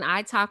 like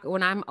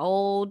when I'm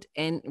old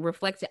and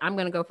reflected, I'm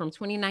going to go from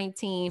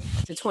 2019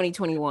 to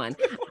 2021.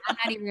 I'm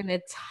not even going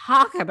to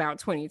talk about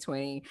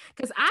 2020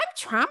 because I'm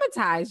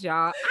traumatized,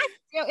 y'all.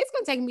 It's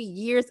going to take me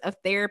years of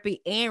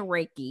therapy and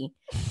Reiki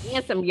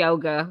and some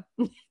yoga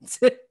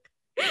to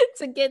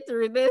to get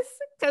through this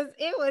because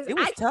It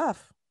was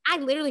tough. I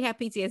literally have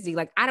PTSD.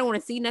 Like I don't want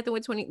to see nothing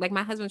with 20. Like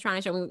my husband's trying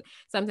to show me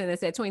something that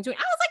said 2020.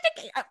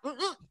 I was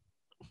like,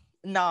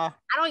 Nah.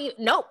 I don't even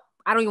nope.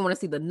 I don't even want to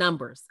see the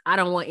numbers. I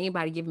don't want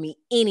anybody giving me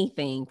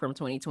anything from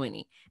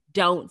 2020.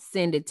 Don't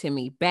send it to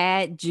me.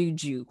 Bad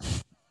juju.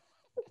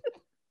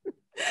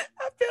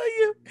 I feel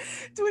you.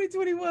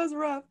 2020 was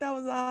rough.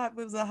 It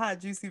was a hot,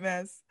 juicy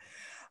mess.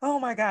 Oh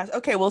my gosh.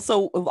 Okay, well,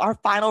 so our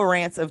final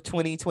rants of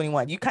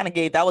 2021. You kind of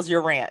gave that was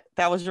your rant.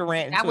 That was your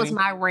rant in That was 20.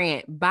 my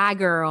rant. Bye,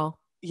 girl.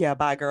 Yeah,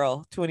 bye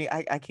girl. 20.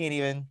 I can't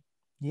even.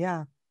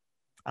 Yeah,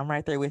 I'm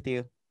right there with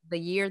you. The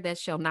year that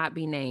shall not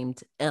be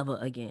named ever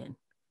again.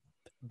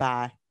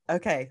 Bye.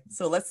 Okay,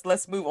 so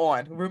let's move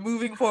on. We're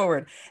moving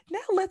forward. Now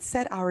let's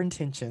set our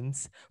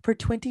intentions for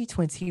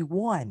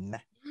 2021.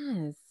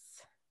 Yes.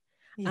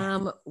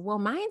 Yeah. Well,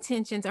 my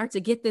intentions are to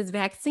get this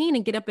vaccine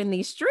and get up in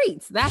these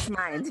streets. That's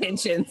my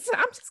intentions. So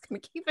I'm just gonna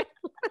keep it.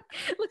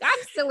 Look,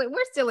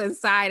 we're still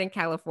inside in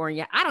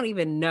California. I don't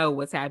even know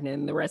what's happening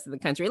in the rest of the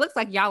country. It looks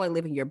like y'all are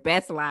living your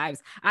best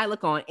lives. I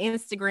look on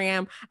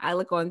Instagram, I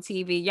look on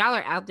TV. Y'all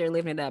are out there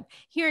living it up.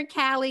 Here in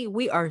Cali,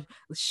 we are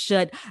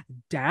shut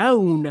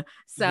down.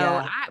 So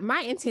Yeah.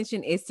 my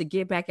intention is to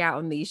get back out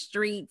on these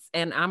streets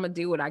and I'm gonna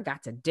do what I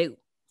got to do.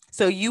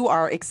 So you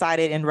are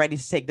excited and ready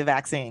to take the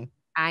vaccine.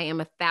 I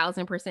am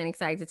 1,000%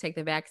 excited to take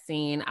the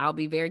vaccine. I'll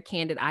be very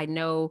candid. I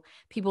know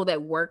people that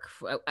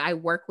I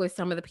work with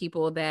some of the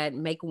people that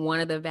make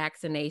one of the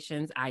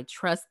vaccinations. I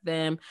trust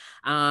them.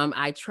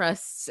 I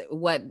trust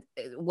what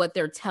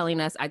they're telling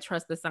us. I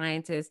trust the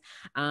scientists.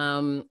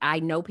 I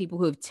know people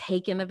who have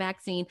taken the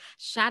vaccine.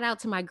 Shout out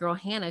to my girl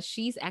Hannah.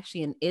 She's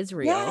actually in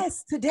Israel.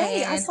 Yes,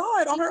 today I And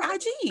saw it on she her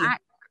was, IG. I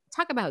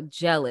talk about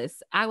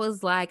jealous. I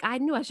was like, I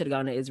knew I should have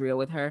gone to Israel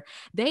with her.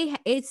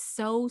 It's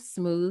so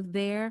smooth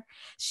there.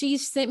 She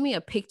sent me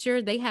a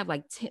picture. They have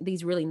like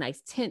these really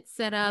nice tents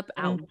set up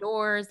Mm,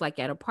 outdoors, like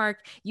at a park.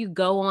 You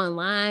go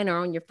online or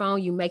on your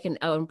phone, you make an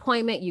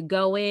appointment, you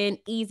go in,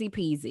 easy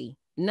peasy.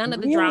 None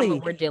of the drama really?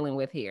 we're dealing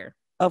with here.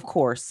 Of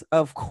course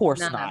None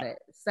of not. it.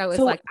 So it's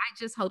So like, I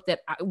just hope that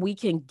we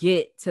can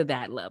get to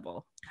that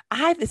level.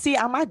 I see.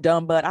 I'm my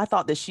dumb butt. I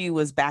thought that she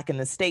was back in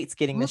the States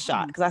getting the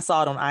shot Mm-mm. because I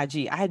saw it on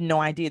IG. I had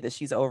no idea that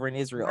she's over in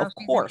Israel. No, Of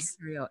she's in course.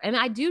 Israel. And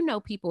I do know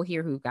people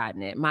here who've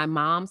gotten it. My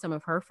mom, some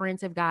of her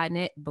friends have gotten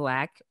it,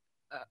 Black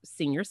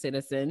senior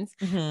citizens.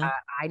 Hmm.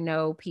 I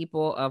know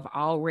people of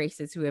all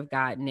races who have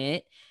gotten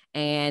it.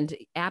 And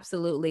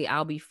absolutely,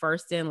 I'll be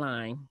first in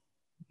line.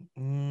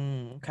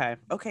 Okay.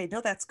 Okay.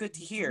 No, that's good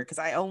to hear Mhm. because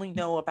I only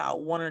know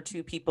about one or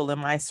two people in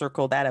my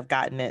circle that have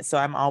gotten it. So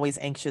I'm always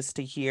anxious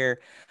to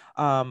hear,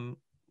 um,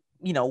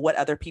 what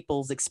other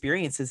people's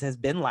experiences has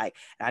been like.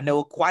 I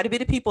know quite a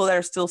bit of people that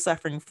are still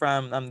suffering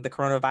from the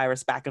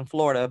coronavirus back in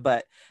Florida,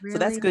 but so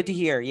that's Really? good to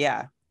hear.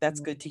 Yeah, that's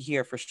Yeah. good to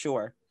hear for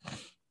sure.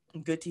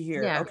 Good to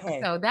hear. Yeah.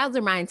 Okay. So those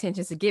are my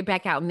intentions to get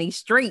back out in these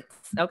streets.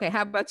 Okay.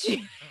 How about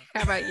you?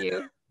 How about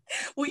you?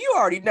 Well, you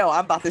already know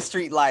I'm about the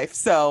street life,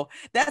 so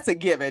that's a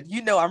given.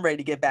 You know I'm ready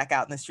to get back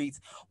out in the streets.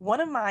 One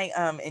of my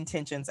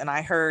intentions, and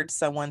I heard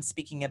someone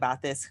speaking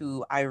about this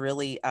who I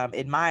really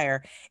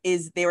admire,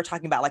 is they were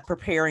talking about like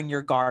preparing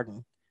your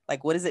garden.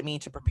 Like, what does it mean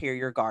to prepare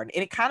your garden?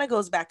 And it kind of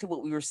goes back to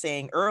what we were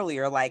saying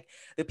earlier, like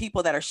the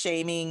people that are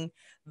shaming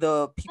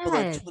the people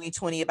of Yes.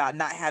 2020 about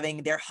not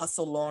having their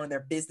hustle on or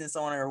their business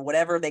on or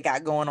whatever they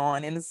got going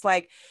on. And it's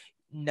like,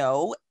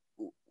 no,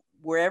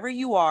 wherever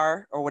you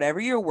are or whatever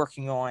you're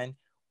working on,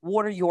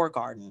 water your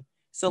garden.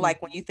 So, Mm,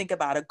 like when you think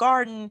about a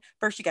garden,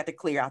 first you got to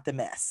clear out the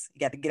mess. You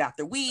got to get out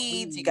the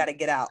weeds. You got weed. to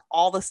get out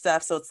all the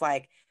stuff. So it's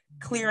like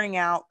Mhm. clearing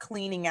out,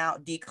 cleaning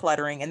out,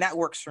 decluttering. And that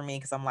works for me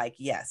because I'm like,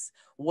 yes,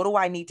 what do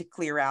I need to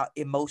clear out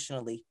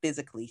emotionally,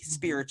 physically, Mhm.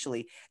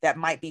 spiritually that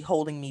might be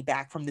holding me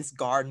back from this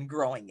garden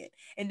growing it?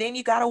 And then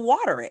you got to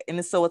water it.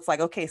 And so it's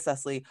like, okay,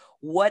 Cecily,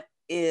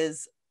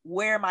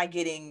 where am I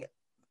getting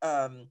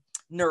um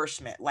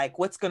nourishment, like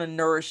what's going to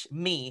nourish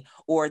me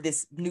or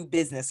this new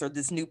business or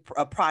this new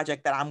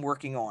project that I'm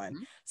working on.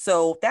 Mhm.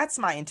 So that's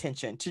my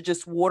intention, to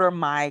just water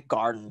my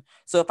garden.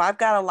 So if I've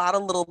got a lot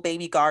of little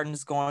baby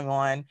gardens going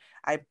on,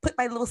 I put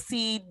my little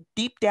seed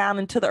deep down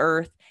into the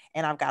earth,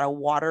 and I've got to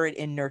water it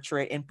and nurture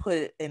it and put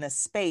it in a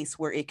space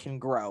where it can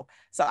grow.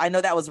 So I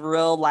know that was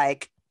real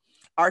like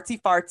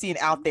artsy fartsy and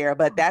out there,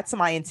 but that's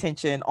my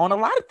intention on a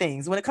lot of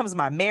things. When it comes to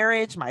my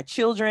marriage, my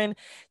children,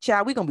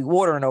 child, we're gonna be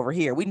watering over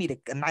here. We need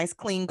a nice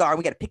clean garden.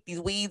 We got to pick these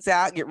weeds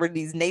out, get rid of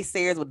these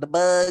naysayers with the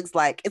bugs.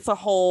 Like it's a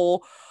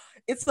whole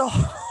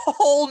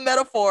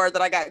metaphor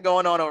that I got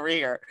going on over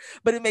here,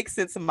 but it makes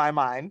sense in my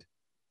mind.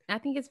 I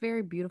think it's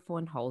very beautiful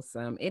and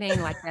wholesome. It ain't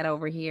like that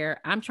over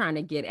here. I'm trying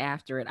to get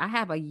after it. I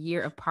have a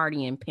year of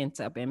partying pent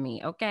up in me.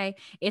 Okay.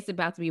 It's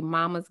about to be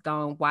mama's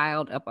gone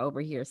wild up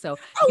over here. So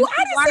Oh, you I keep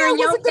didn't say I watering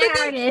your wasn't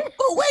gonna be. garden.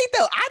 But wait,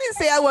 though, I didn't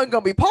say I wasn't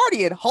gonna be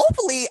partying.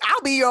 Hopefully,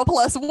 I'll be your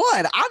plus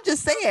one. I'm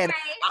just saying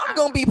I'm Okay.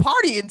 gonna be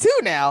partying too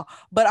now.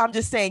 But I'm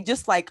just saying,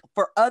 just like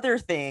for other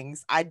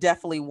things, I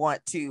definitely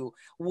want to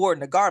warden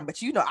the garden.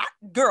 But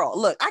girl,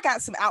 look, I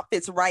got some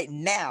outfits right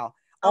now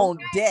on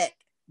Okay. deck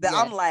that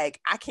Yes. I'm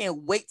like, I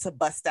can't wait to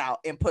bust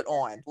out and put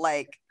on.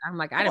 Like, I'm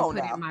like, I come didn't on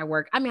put in now. my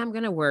work. I mean, I'm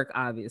gonna work,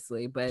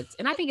 obviously,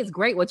 and I think it's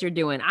great what you're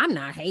doing. I'm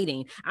not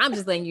hating. I'm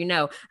just letting you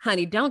know,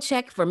 honey, don't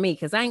check for me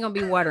because I ain't gonna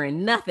be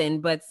watering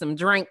nothing but some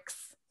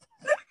drinks.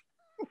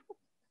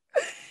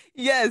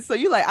 Yes. So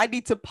you like, I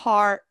need to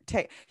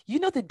partake. You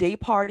know, the day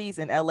parties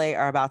in LA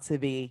are about to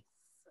be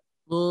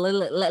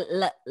Lit.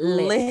 Like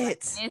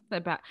lit. it's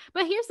about,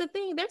 but here's the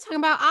thing: they're talking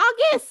about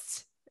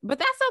August, but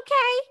that's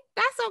okay.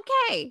 That's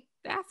okay.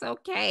 That's You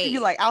okay.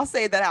 like, I'll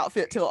save that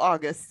outfit till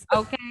August.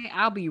 Okay,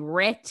 I'll be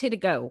ready to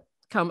go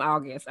come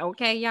August.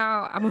 Okay,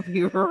 y'all, I'm gonna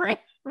be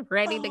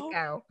ready to Oh,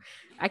 go.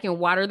 I can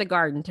water the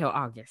garden till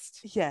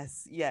August.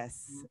 yes,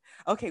 yes.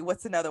 Okay,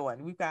 what's another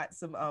one? We've got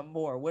some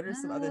more. What are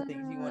some other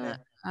things you want Uh, to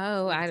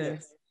oh, give I don't.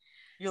 tips?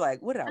 You're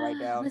like, what did I write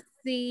down? Let's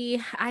see.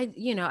 I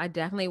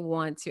definitely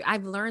want to.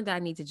 I've learned that I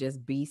need to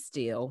just be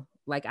still.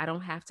 Like I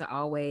don't have to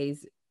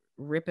always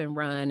rip and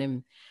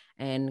run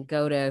and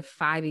go to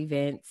 5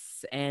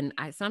 events. And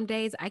some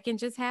days I can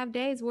just have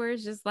days where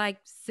it's just like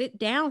sit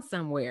down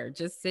somewhere.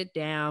 Just sit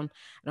down.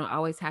 I don't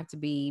always have to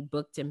be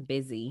booked and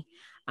busy.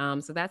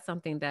 So that's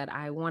something that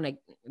I want to.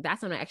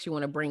 That's what I actually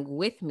want to bring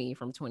with me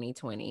from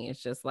 2020.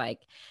 It's just like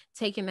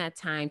taking that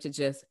time to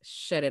just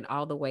shut it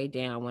all the way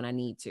down when I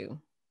need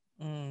to.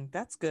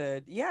 That's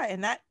good. Yeah,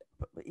 and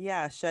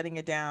yeah, shutting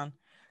it down,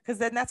 because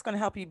then that's going to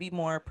help you be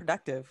more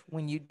productive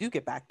when you do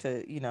get back to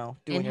And doing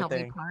your help me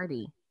thing.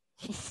 party.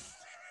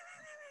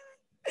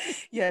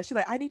 Yeah, she's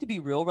like, I need to be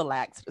real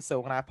relaxed, so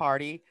when I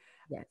party,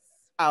 Yes.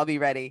 I'll be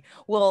ready.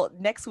 Well,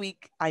 next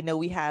week I know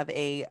we have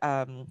a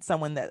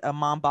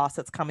mom boss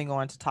that's coming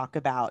on to talk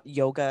about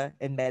yoga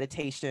and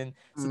meditation.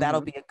 So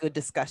that'll Mhm. be a good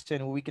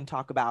discussion where we can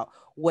talk about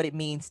what it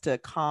means to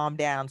calm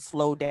down,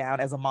 slow down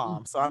as a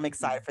mom. So I'm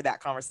excited Mhm. for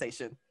that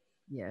conversation.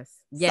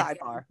 Yes. Yes. Me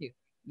Sidebar. too.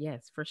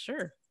 Yes, for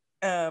sure.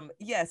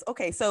 Yes.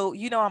 Okay. So,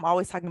 I'm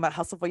always talking about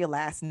hustle for your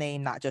last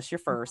name, not just your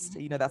first.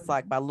 That's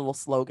like Mhm. my little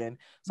slogan.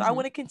 So I Mhm.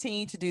 want to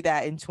continue to do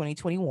that in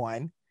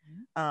 2021.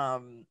 Mhm.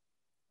 Um,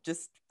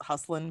 just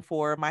hustling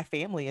for my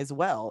family as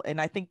well.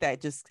 And I think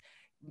that just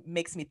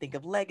makes me think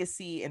of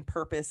legacy and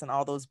purpose and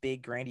all those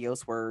big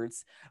grandiose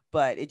words,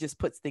 but it just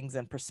puts things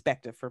in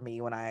perspective for me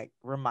when I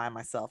remind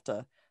myself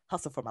to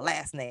hustle for my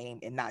last name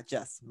and not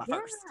just my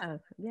first. Yeah.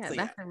 Yeah. So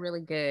yeah. That's a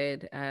really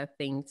good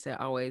thing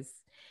to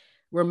always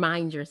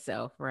remind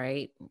yourself,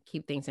 right?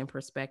 Keep things in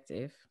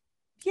perspective.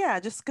 Yeah,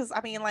 just because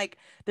I mean, like,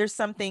 there's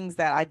some things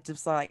that I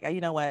just like,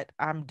 you know what,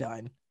 I'm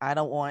done. I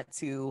don't want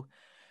to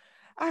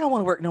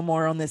work no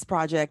more on this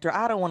project, or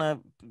I don't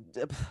want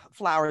to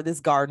flower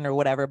this garden or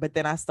whatever. But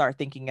then I start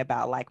thinking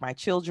about like my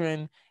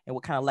children and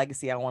what kind of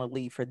legacy I want to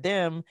leave for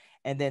them.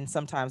 And then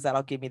sometimes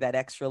that'll give me that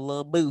extra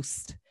little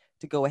boost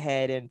to go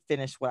ahead and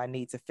finish what I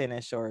need to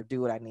finish or do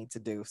what I need to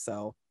do.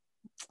 So,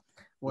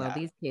 Well, yeah.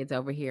 these kids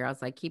over here, I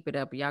was like, keep it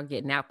up. Y'all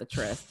getting out the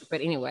trust.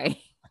 But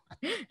anyway.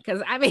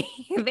 Because I mean,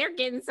 they're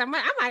getting so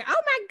much. I'm like,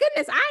 oh my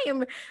goodness, I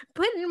am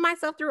putting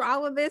myself through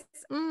all of this.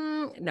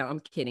 No, I'm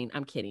kidding.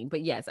 I'm kidding.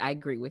 But yes, I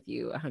agree with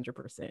you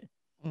 100%.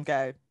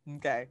 Okay.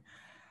 Okay.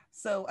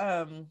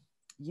 So,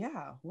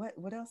 yeah,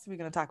 what else are we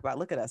going to talk about?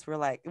 Look at us. We're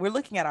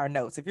looking at our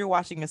notes. If you're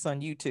watching us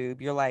on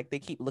YouTube, you're like, they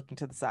keep looking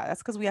to the side.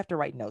 That's because we have to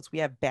write notes. We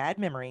have bad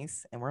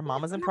memories and we're Yes,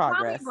 mamas in we have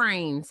mommy progress.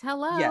 brains.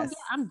 Hello. Yeah, Yes.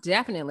 I'm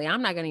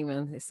not going to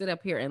even sit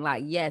up here and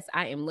like, yes,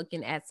 I am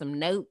looking at some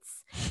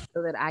notes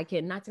so that I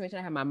can, not to mention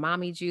I have my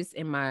mommy juice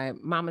in my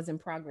Mamas in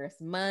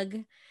Progress mug.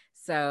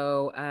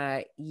 So,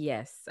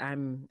 yes,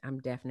 I'm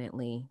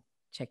definitely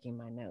checking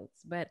my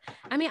notes. But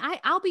I mean,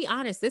 I'll be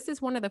honest, this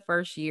is one of the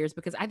first years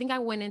because I think I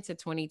went into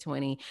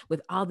 2020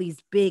 with all these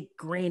big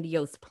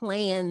grandiose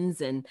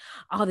plans and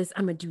all this,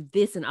 I'm gonna do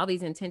this and all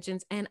these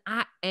intentions. And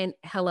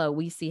hello,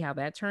 we see how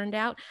that turned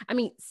out. I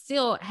mean,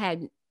 still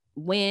had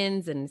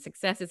wins and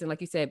successes, and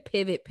like you said,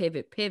 pivot,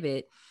 pivot,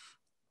 pivot.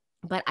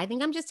 But I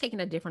think I'm just taking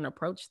a different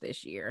approach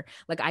this year.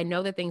 Like, I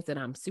know the things that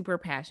I'm super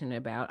passionate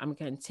about. I'm going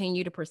to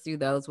continue to pursue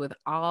those with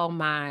all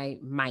my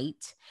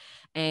might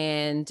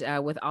and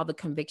with all the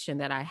conviction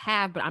that I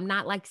have. But I'm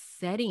not like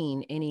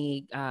setting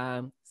any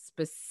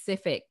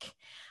specific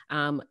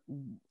um,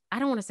 I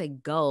don't want to say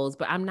goals,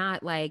 but I'm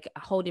not like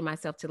holding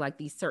myself to like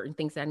these certain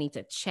things that I need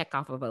to check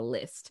off of a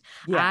list.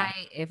 Yeah.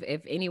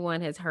 If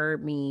anyone has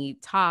heard me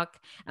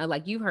talk,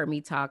 like you've heard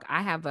me talk,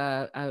 I have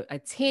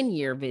a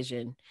 10-year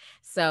vision.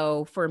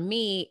 So for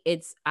me,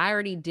 it's I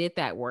already did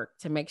that work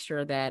to make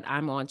sure that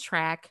I'm on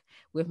track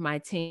with my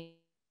 10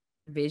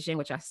 vision,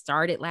 which I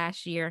started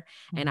last year,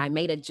 and Mhm. I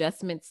made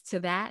adjustments to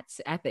that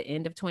at the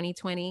end of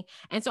 2020.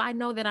 And so I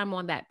know that I'm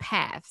on that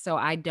path. So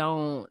I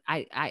don't,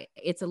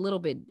 it's a little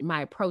bit,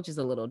 my approach is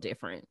a little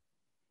different.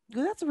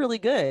 Well, that's really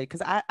good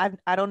because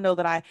I don't know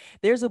that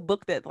there's a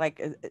book that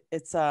like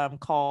it's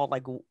called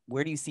like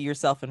where do you see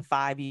yourself in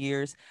 5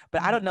 years,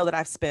 but I Mhm. don't know that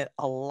I've spent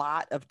a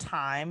lot of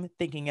time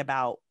thinking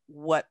about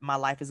what my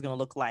life is going to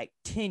look like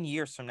 10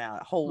 years from now,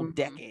 a whole Mhm.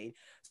 decade.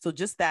 So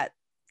just that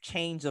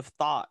change of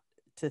thought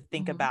to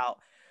think Mhm. about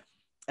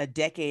a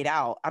decade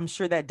out, I'm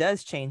sure that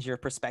does change your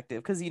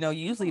perspective because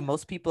usually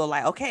most people are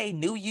like, okay,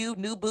 new you,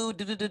 new boo,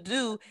 do do do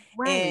do,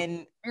 Right.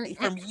 and And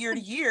from year to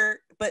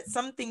year, but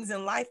some things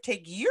in life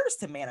take years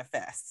to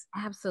manifest.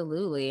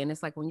 absolutely. And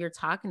it's like when you're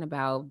talking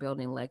about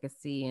building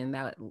legacy and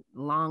that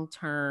long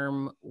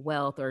term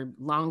wealth or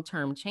long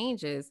term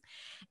changes,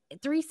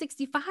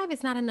 365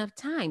 is not enough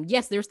time.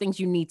 Yes, there's things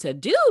you need to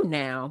do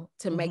now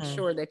to make Hmm.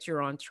 sure that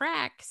you're on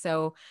track.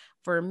 So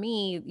for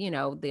me,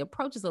 the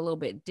approach is a little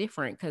bit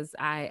different because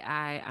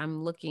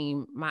I'm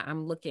looking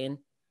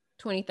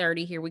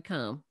 2030, here we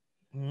come.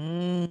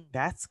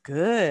 That's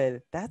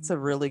good. That's a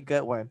really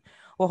good one.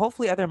 Well,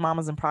 hopefully other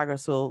mamas in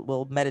progress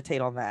will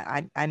meditate on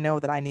that. I know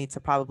that I need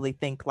to probably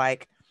think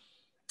like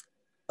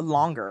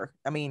longer.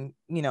 I mean,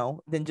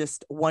 than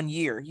just 1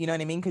 year. You know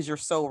what I mean? Because you're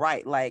so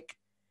right. Like,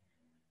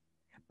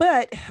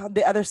 but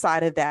the other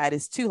side of that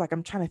is too, like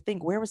I'm trying to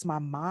think where was my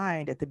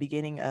mind at the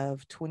beginning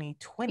of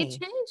It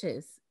 2020?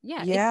 changes.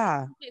 Yeah, it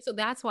Yeah. changes. So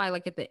that's why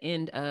like at the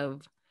end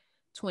of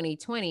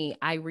 2020,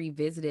 I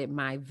revisited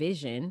my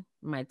vision,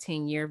 my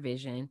 10-year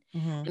vision,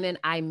 Hmm. and then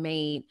I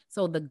made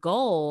so the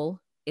goal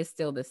is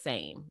still the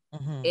same.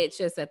 Hmm. It's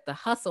just that the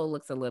hustle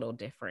looks a little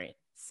different.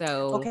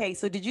 So, Okay,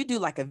 so did you do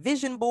like a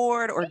vision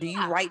board or do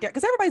you yeah, write down?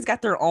 Because everybody's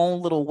got their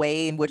own little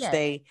way in which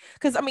yes.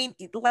 because I mean,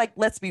 like,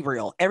 let's be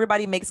real.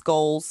 Everybody makes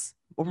goals.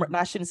 Mhm. No,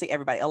 I shouldn't say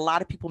everybody. A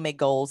lot of people make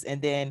goals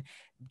and then,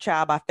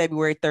 child, by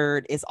February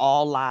 3rd, it's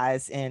all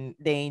lies and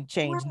they ain't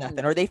changed Right.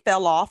 nothing or they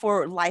fell off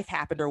or life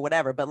happened or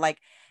whatever. But like,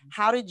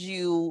 how did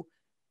you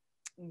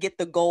get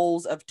the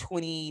goals of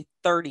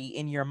 2030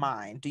 in your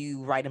mind? Do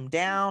you write them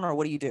down or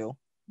what do you do?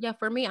 Yeah,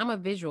 for me, I'm a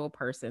visual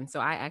person. So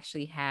I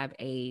actually have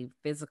a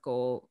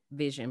physical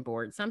vision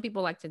board. Some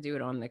people like to do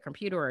it on the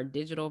computer or a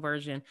digital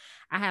version.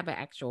 I have an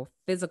actual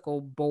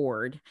physical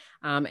board,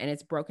 and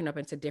it's broken up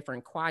into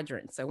different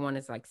quadrants. So one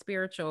is like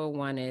spiritual,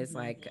 one is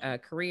like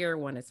Mhm. career,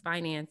 one is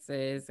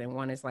finances, and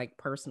one is like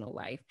personal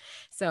life.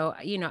 So,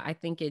 I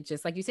think it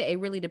just, like you said, it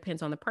really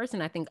depends on the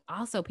person. I think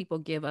also people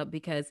give up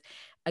because,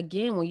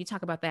 again, when you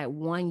talk about that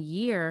 1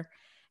 year,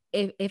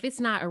 if it's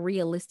not a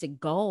realistic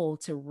goal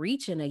to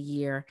reach in a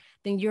year,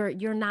 then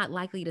you're not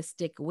likely to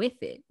stick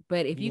with it.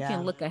 But if you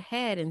can Yeah. look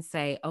ahead and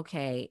say,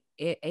 okay,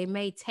 it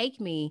may take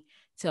me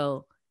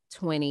till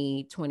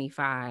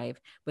 2025,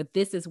 but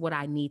this is what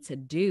I need to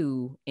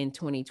do in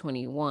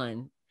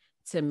 2021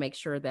 to make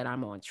sure that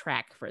I'm on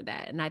track for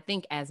that. And I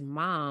think as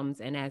moms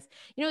and as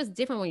it's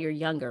different when you're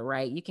younger,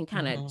 right? You can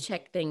kind of Hmm.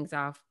 check things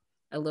off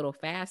a little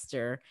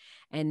faster.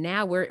 And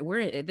now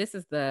we're this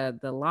is the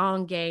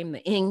long game,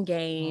 the end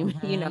game,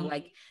 Hmm.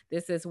 like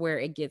this is where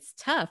it gets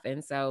tough.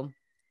 And so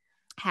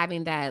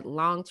having that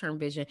long-term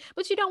vision,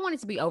 but you don't want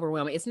it to be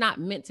overwhelming. It's not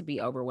meant to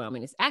be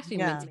overwhelming. It's actually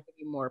meant Yeah. to give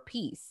you more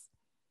peace.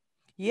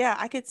 Yeah,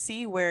 I could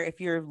see where if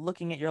you're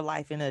looking at your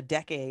life in a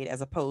decade as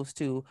opposed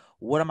to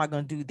what am I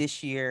going to do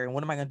this year and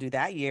what am I going to do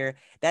that year,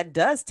 that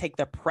does take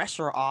the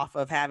pressure off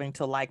of having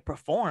to like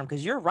perform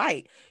because you're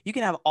right. You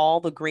can have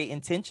all the great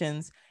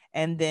intentions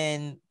and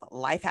then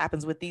life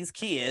happens with these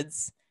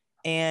kids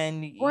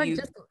and Or you,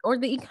 just or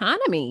the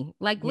economy.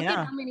 Like, look at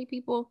yeah. how many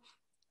people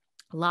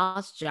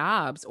lost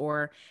jobs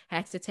or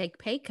has to take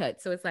pay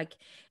cuts. So it's like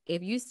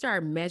if you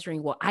start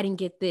measuring, well, I didn't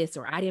get this,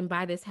 or I didn't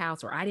buy this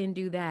house, or I didn't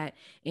do that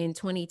in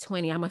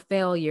 2020, I'm a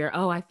failure.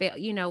 Oh, I failed.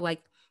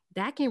 Like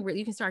that can really,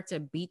 you can start to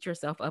beat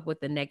yourself up with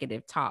the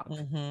negative talk.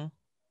 Mm-hmm.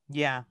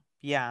 Yeah,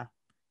 yeah,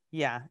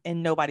 yeah.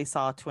 And nobody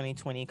saw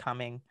 2020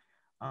 coming,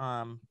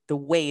 the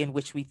way in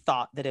which we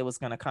thought that it was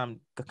going to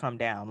come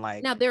down. Now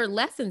Like, there are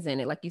lessons in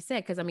it, like you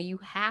said, because I mean, you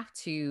have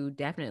to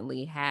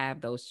definitely have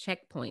those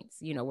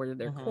checkpoints, whether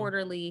they're mm-hmm,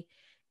 quarterly,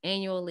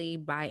 annually,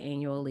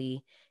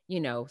 biannually,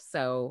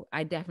 So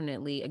I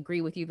definitely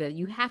agree with you that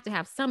you have to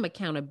have some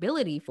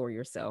accountability for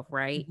yourself,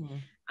 right?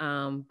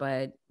 mm-hmm,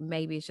 But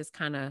maybe it's just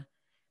kind of,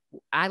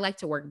 I like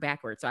to work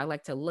backwards. So I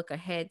like to look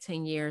ahead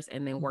 10 years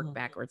and then work mm-hmm.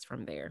 backwards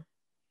from there.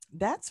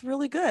 That's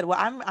really good. Well,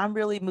 I'm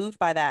really moved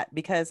by that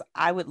because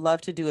I would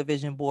love to do a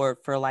vision board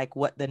for like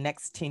what the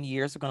next 10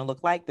 years are going to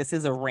look like. This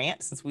is a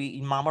rant since we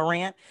mama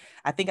rant.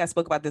 I think I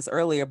spoke about this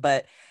earlier,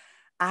 but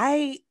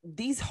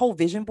these whole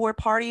vision board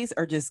parties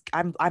are just,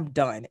 I'm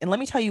done. And let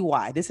me tell you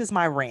why. This is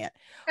my rant.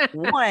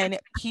 One,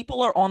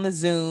 people are on the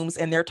Zooms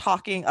and they're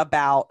talking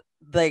about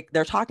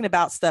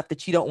stuff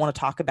that you don't want to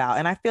talk about.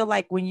 And I feel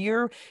like when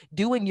you're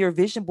doing your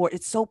vision board,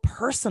 it's so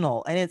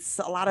personal and it's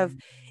a lot of,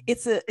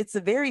 it's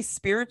a very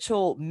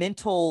spiritual,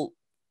 mental,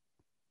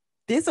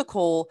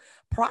 physical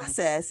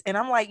process. And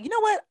I'm like, you know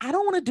what? I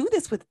don't want to do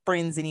this with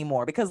friends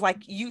anymore because,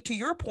 like, you, to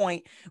your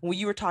point, when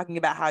you were talking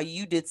about how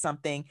you did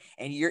something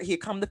and here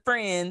come the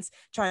friends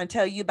trying to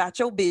tell you about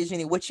your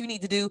vision and what you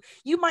need to do,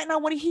 you might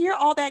not want to hear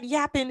all that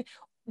yapping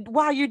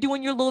while you're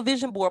doing your little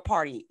vision board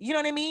party. You know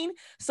what I mean?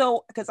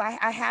 So, because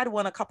I had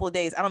one a couple of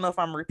days. I don't know if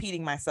I'm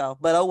repeating myself,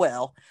 but oh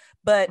well.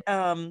 But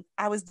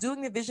I was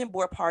doing the vision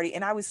board party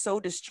and I was so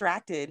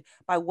distracted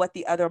by what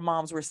the other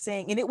moms were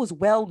saying. And it was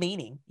well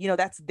meaning,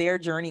 that's their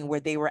journey where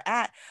they were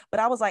at. But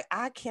I was like,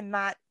 I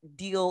cannot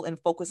deal and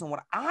focus on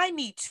what I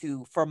need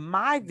to for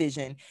my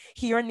vision,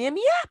 hearing them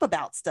yap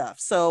about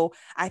stuff. So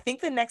I think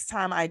the next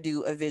time I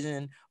do a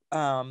vision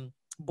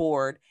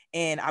board,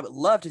 and I would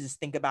love to just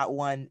think about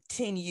one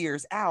 10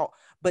 years out,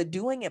 but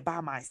doing it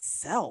by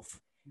myself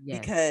Yes.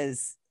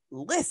 because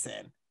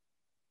listen,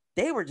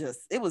 it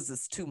was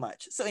just too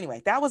much. So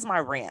anyway, that was my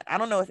rant. I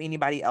don't know if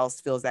anybody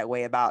else feels that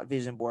way about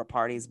vision board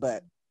parties,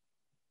 but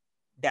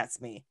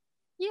that's me.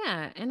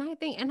 Yeah. And I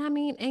think, and I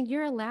mean, and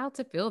you're allowed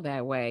to feel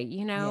that way,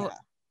 Yeah.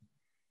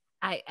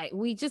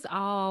 we just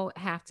all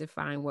have to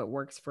find what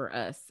works for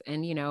us.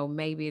 And,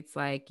 maybe it's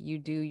like you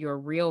do your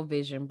real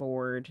vision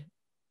board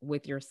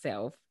with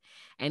yourself.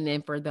 And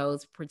then for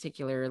those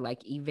particular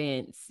like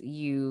events,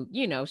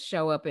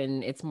 show up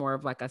and it's more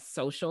of like a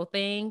social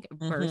thing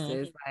Mm-hmm.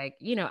 versus like,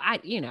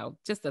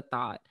 just a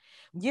thought.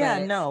 Yeah,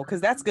 But no, because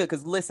that's good.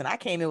 Because listen, I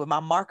came in with my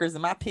markers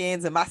and my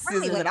pens and my right,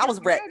 scissors, like and I I'm was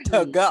ready to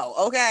ready. go.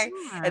 Okay,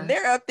 and Yeah.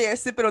 they're up there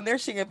sipping on their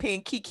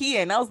champagne, kiki,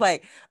 and I was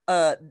like,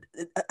 write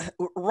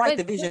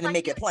the But vision just and like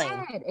make you it plain.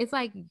 said, it's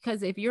like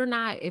because if you're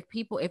not, if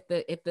people, if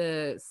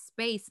the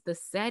space, the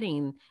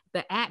setting,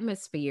 the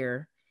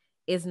atmosphere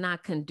is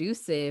not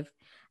conducive,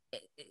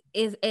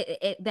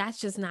 that's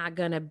just not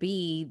gonna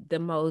be the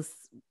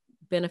most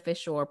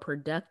beneficial or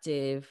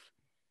productive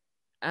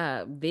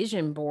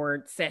vision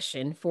board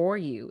session for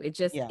you. It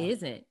just Yeah.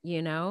 isn't.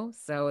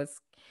 So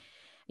it's,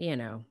 I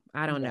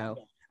don't Yeah. know.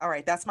 All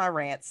right, that's my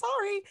rant.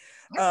 Sorry.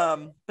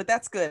 But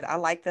that's good. I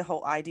like the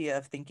whole idea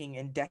of thinking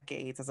in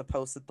decades as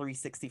opposed to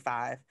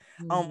 365.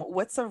 Mhm.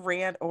 What's a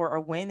rant or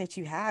a win that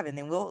you have? And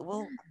then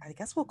we'll I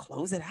guess we'll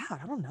close it out.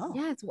 I don't know.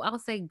 Yes, well, I'll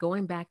say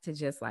going back to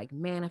just like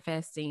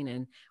manifesting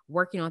and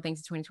working on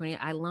things in 2020.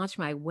 I launched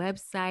my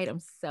website. I'm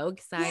so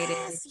excited.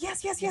 Yes,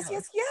 yes, yes, yes, It's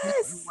yes, still a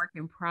yes. work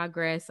in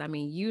progress. I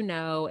mean,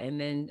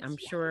 and then I'm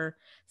Yeah. sure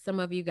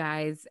some of you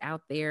guys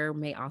out there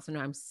may also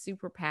know I'm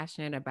super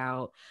passionate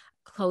about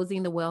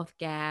closing the wealth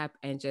gap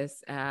and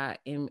just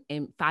in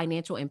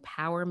financial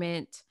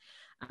empowerment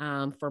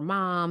for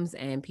moms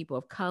and people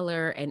of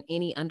color and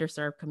any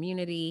underserved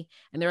community.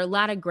 And there are a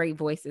lot of great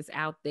voices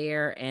out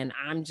there, and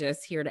I'm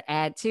just here to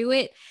add to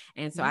it.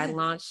 And so I Yes.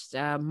 launched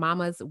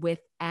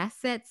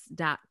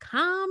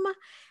mamaswithassets.com.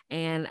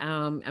 And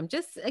I'm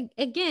just,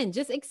 again,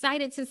 just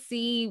excited to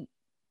see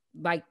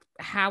like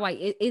how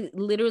it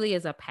literally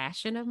is a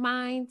passion of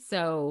mine.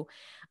 So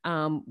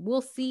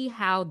we'll see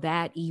how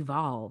that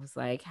evolves,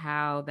 like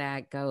how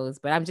that goes.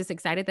 But I'm just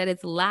excited that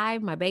it's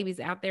live. My baby's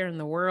out there in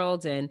the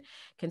world and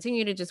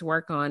continue to just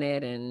work on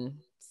it and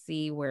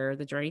see where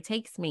the journey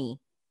takes me.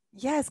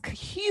 Yes,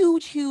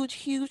 huge, huge,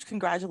 huge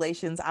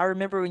congratulations. I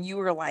remember when you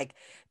were like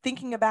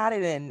thinking about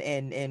it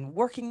and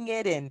working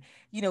it and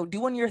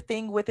doing your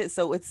thing with it.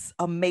 So it's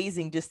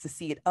amazing just to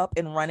see it up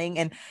and running.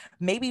 And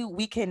maybe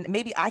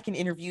I can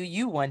interview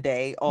you one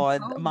day on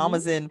Oh, yeah.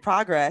 Mamas in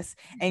Progress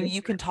and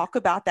you can talk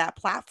about that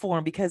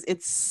platform because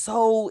it's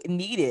so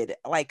needed,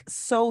 like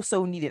so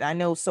needed. I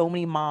know so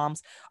many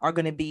moms are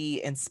going to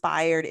be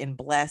inspired and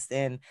blessed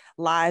and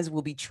lives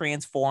will be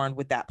transformed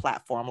with that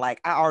platform. Like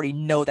I already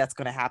know that's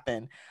going to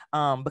happen.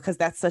 because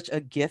that's such a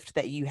gift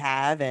that you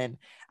have. And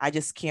I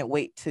just can't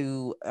wait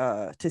to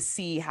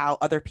see how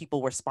other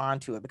people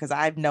respond to it, because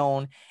I've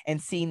known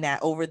and seen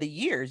that over the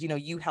years,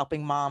 you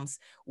helping moms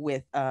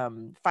with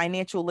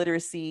financial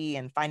literacy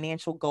and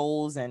financial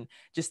goals and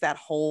just that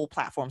whole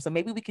platform. So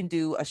maybe we can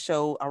do a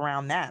show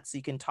around that, so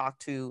you can talk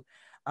to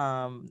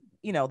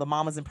the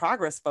Mamas in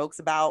Progress folks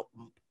about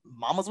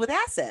mamas with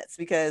assets,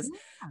 because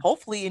Yeah.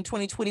 hopefully in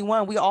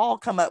 2021 we all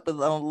come up with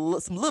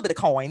some little bit of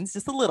coins,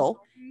 just a little.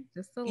 Okay,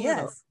 just a little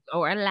Yes.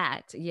 or a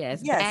lot.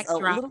 Yes. Yes, a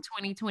Backdrop little.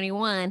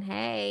 2021.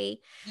 Hey.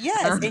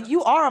 Yes, Uh, and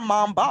you are a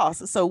mom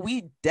boss, so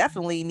we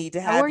definitely need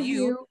to how are have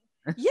you. you?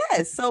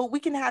 Yes, so we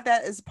can have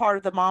that as part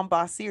of the Mom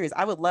Boss series.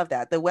 I would love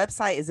that. The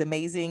website is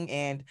amazing,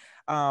 and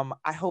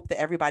I hope that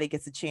everybody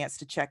gets a chance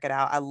to check it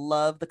out. I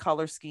love the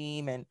color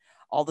scheme and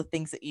all the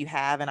things that you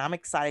have, and I'm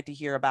excited to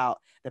hear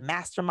about the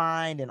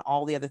mastermind and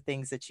all the other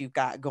things that you've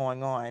got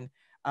going on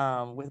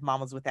with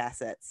Mamas with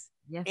Assets.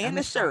 Yes, And I'm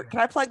the shirt. excited. Can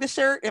I plug the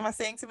shirt? Am I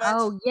saying too much?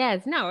 Oh,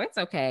 yes. No, it's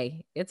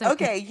okay. It's okay.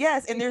 Okay,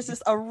 yes, and there's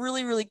just a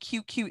really, really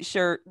cute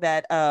shirt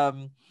that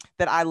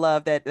I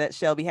love that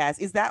Shelby has.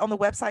 Is that on the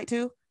website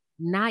too?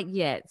 Not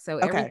yet. So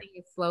Okay. everything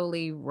is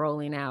slowly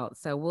rolling out.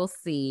 So we'll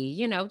see,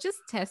 just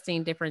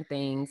testing different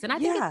things. And I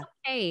think it's Yeah.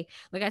 okay.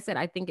 Like I said,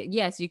 I think,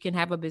 yes, you can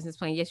have a business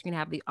plan. Yes, you can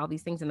have all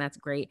these things, and that's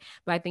great.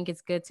 But I think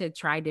it's good to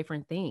try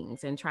different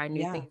things and try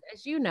new Yeah. things,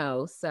 as you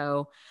know.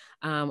 So,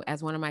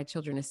 as one of my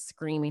children is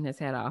screaming his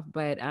head off,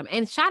 but,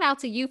 and shout out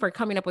to you for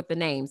coming up with the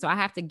name. So I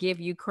have to give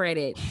you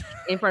credit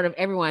in front of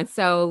everyone.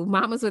 So,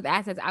 Mamas with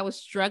Assets, I was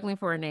struggling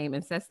for a name,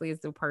 and Cecily is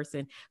the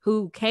person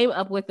who came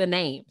up with the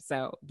name.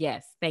 So,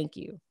 yes, thank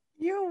you.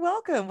 You're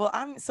welcome. Well,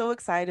 I'm so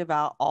excited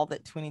about all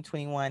that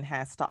 2021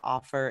 has to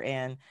offer,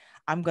 and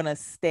I'm going to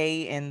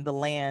stay in the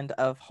land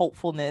of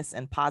hopefulness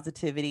and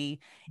positivity.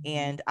 Mhm.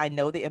 And I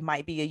know that it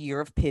might be a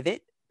year of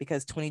pivot,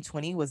 because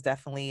 2020 was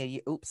definitely a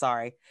year. Oops,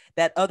 sorry.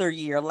 That other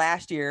year,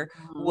 last year,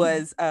 Mhm.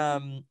 was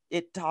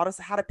it taught us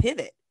how to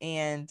pivot.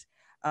 And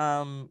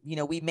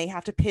we may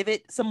have to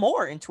pivot some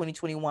more in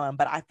 2021,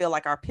 but I feel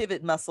like our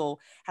pivot muscle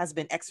has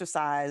been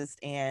exercised,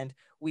 and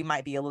we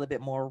might be a little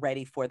bit more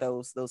ready for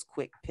those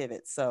quick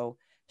pivots. So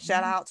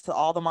shout Yeah. out to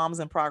all the moms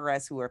in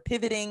progress who are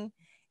pivoting,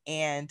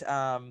 and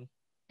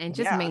And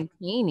just yeah,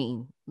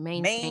 maintaining.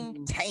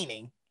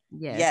 maintaining.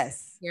 Yes, take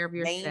Yes, care of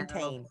yourselves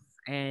maintain.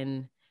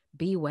 and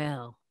be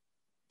well.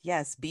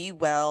 Yes, be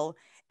well,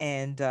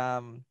 and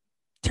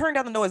turn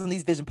down the noise on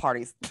these vision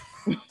parties.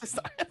 Just,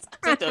 I'm just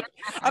joking.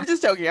 I'm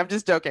just joking. I'm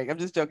just joking. I'm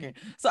just joking.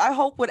 So I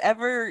hope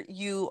whatever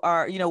you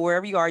are,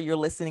 wherever you are, you're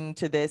listening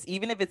to this,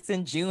 even if it's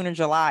in June or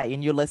July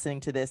and you're listening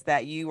to this,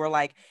 that you were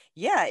like,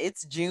 yeah,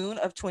 it's June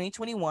of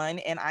 2021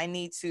 and I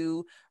need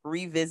to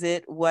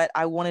revisit what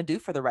I want to do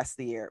for the rest of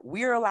the year.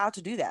 We're allowed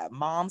to do that.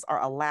 Moms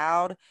are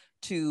allowed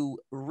to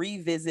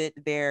revisit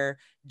their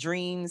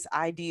dreams,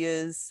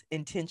 ideas,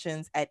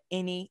 intentions at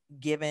any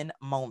given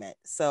moment.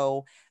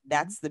 So Mhm.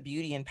 that's the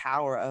beauty and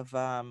power of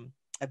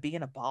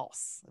being a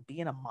boss, of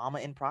being a mama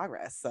in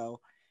progress. So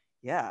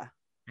yeah.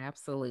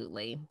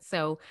 Absolutely.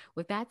 So,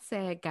 with that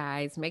said,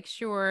 guys, make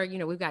sure,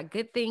 we've got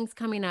good things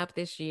coming up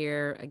this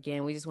year.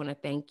 Again, we just want to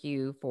thank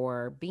you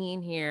for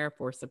being here,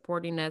 for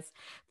supporting us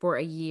for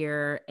a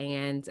year,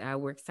 and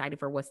we're excited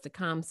for what's to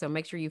come. So,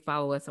 make sure you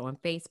follow us on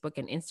Facebook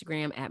and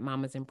Instagram at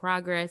Mamas in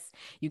Progress.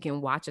 You can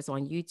watch us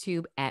on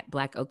YouTube at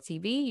Black Oak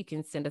TV. You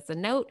can send us a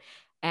note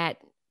at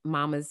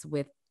mamas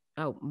with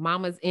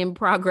mamas in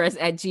progress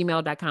at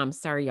gmail.com.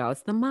 Sorry, y'all.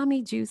 It's the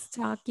mommy juice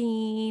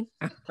talking.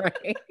 All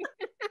right.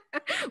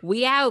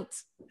 We out.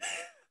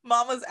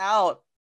 Mama's out.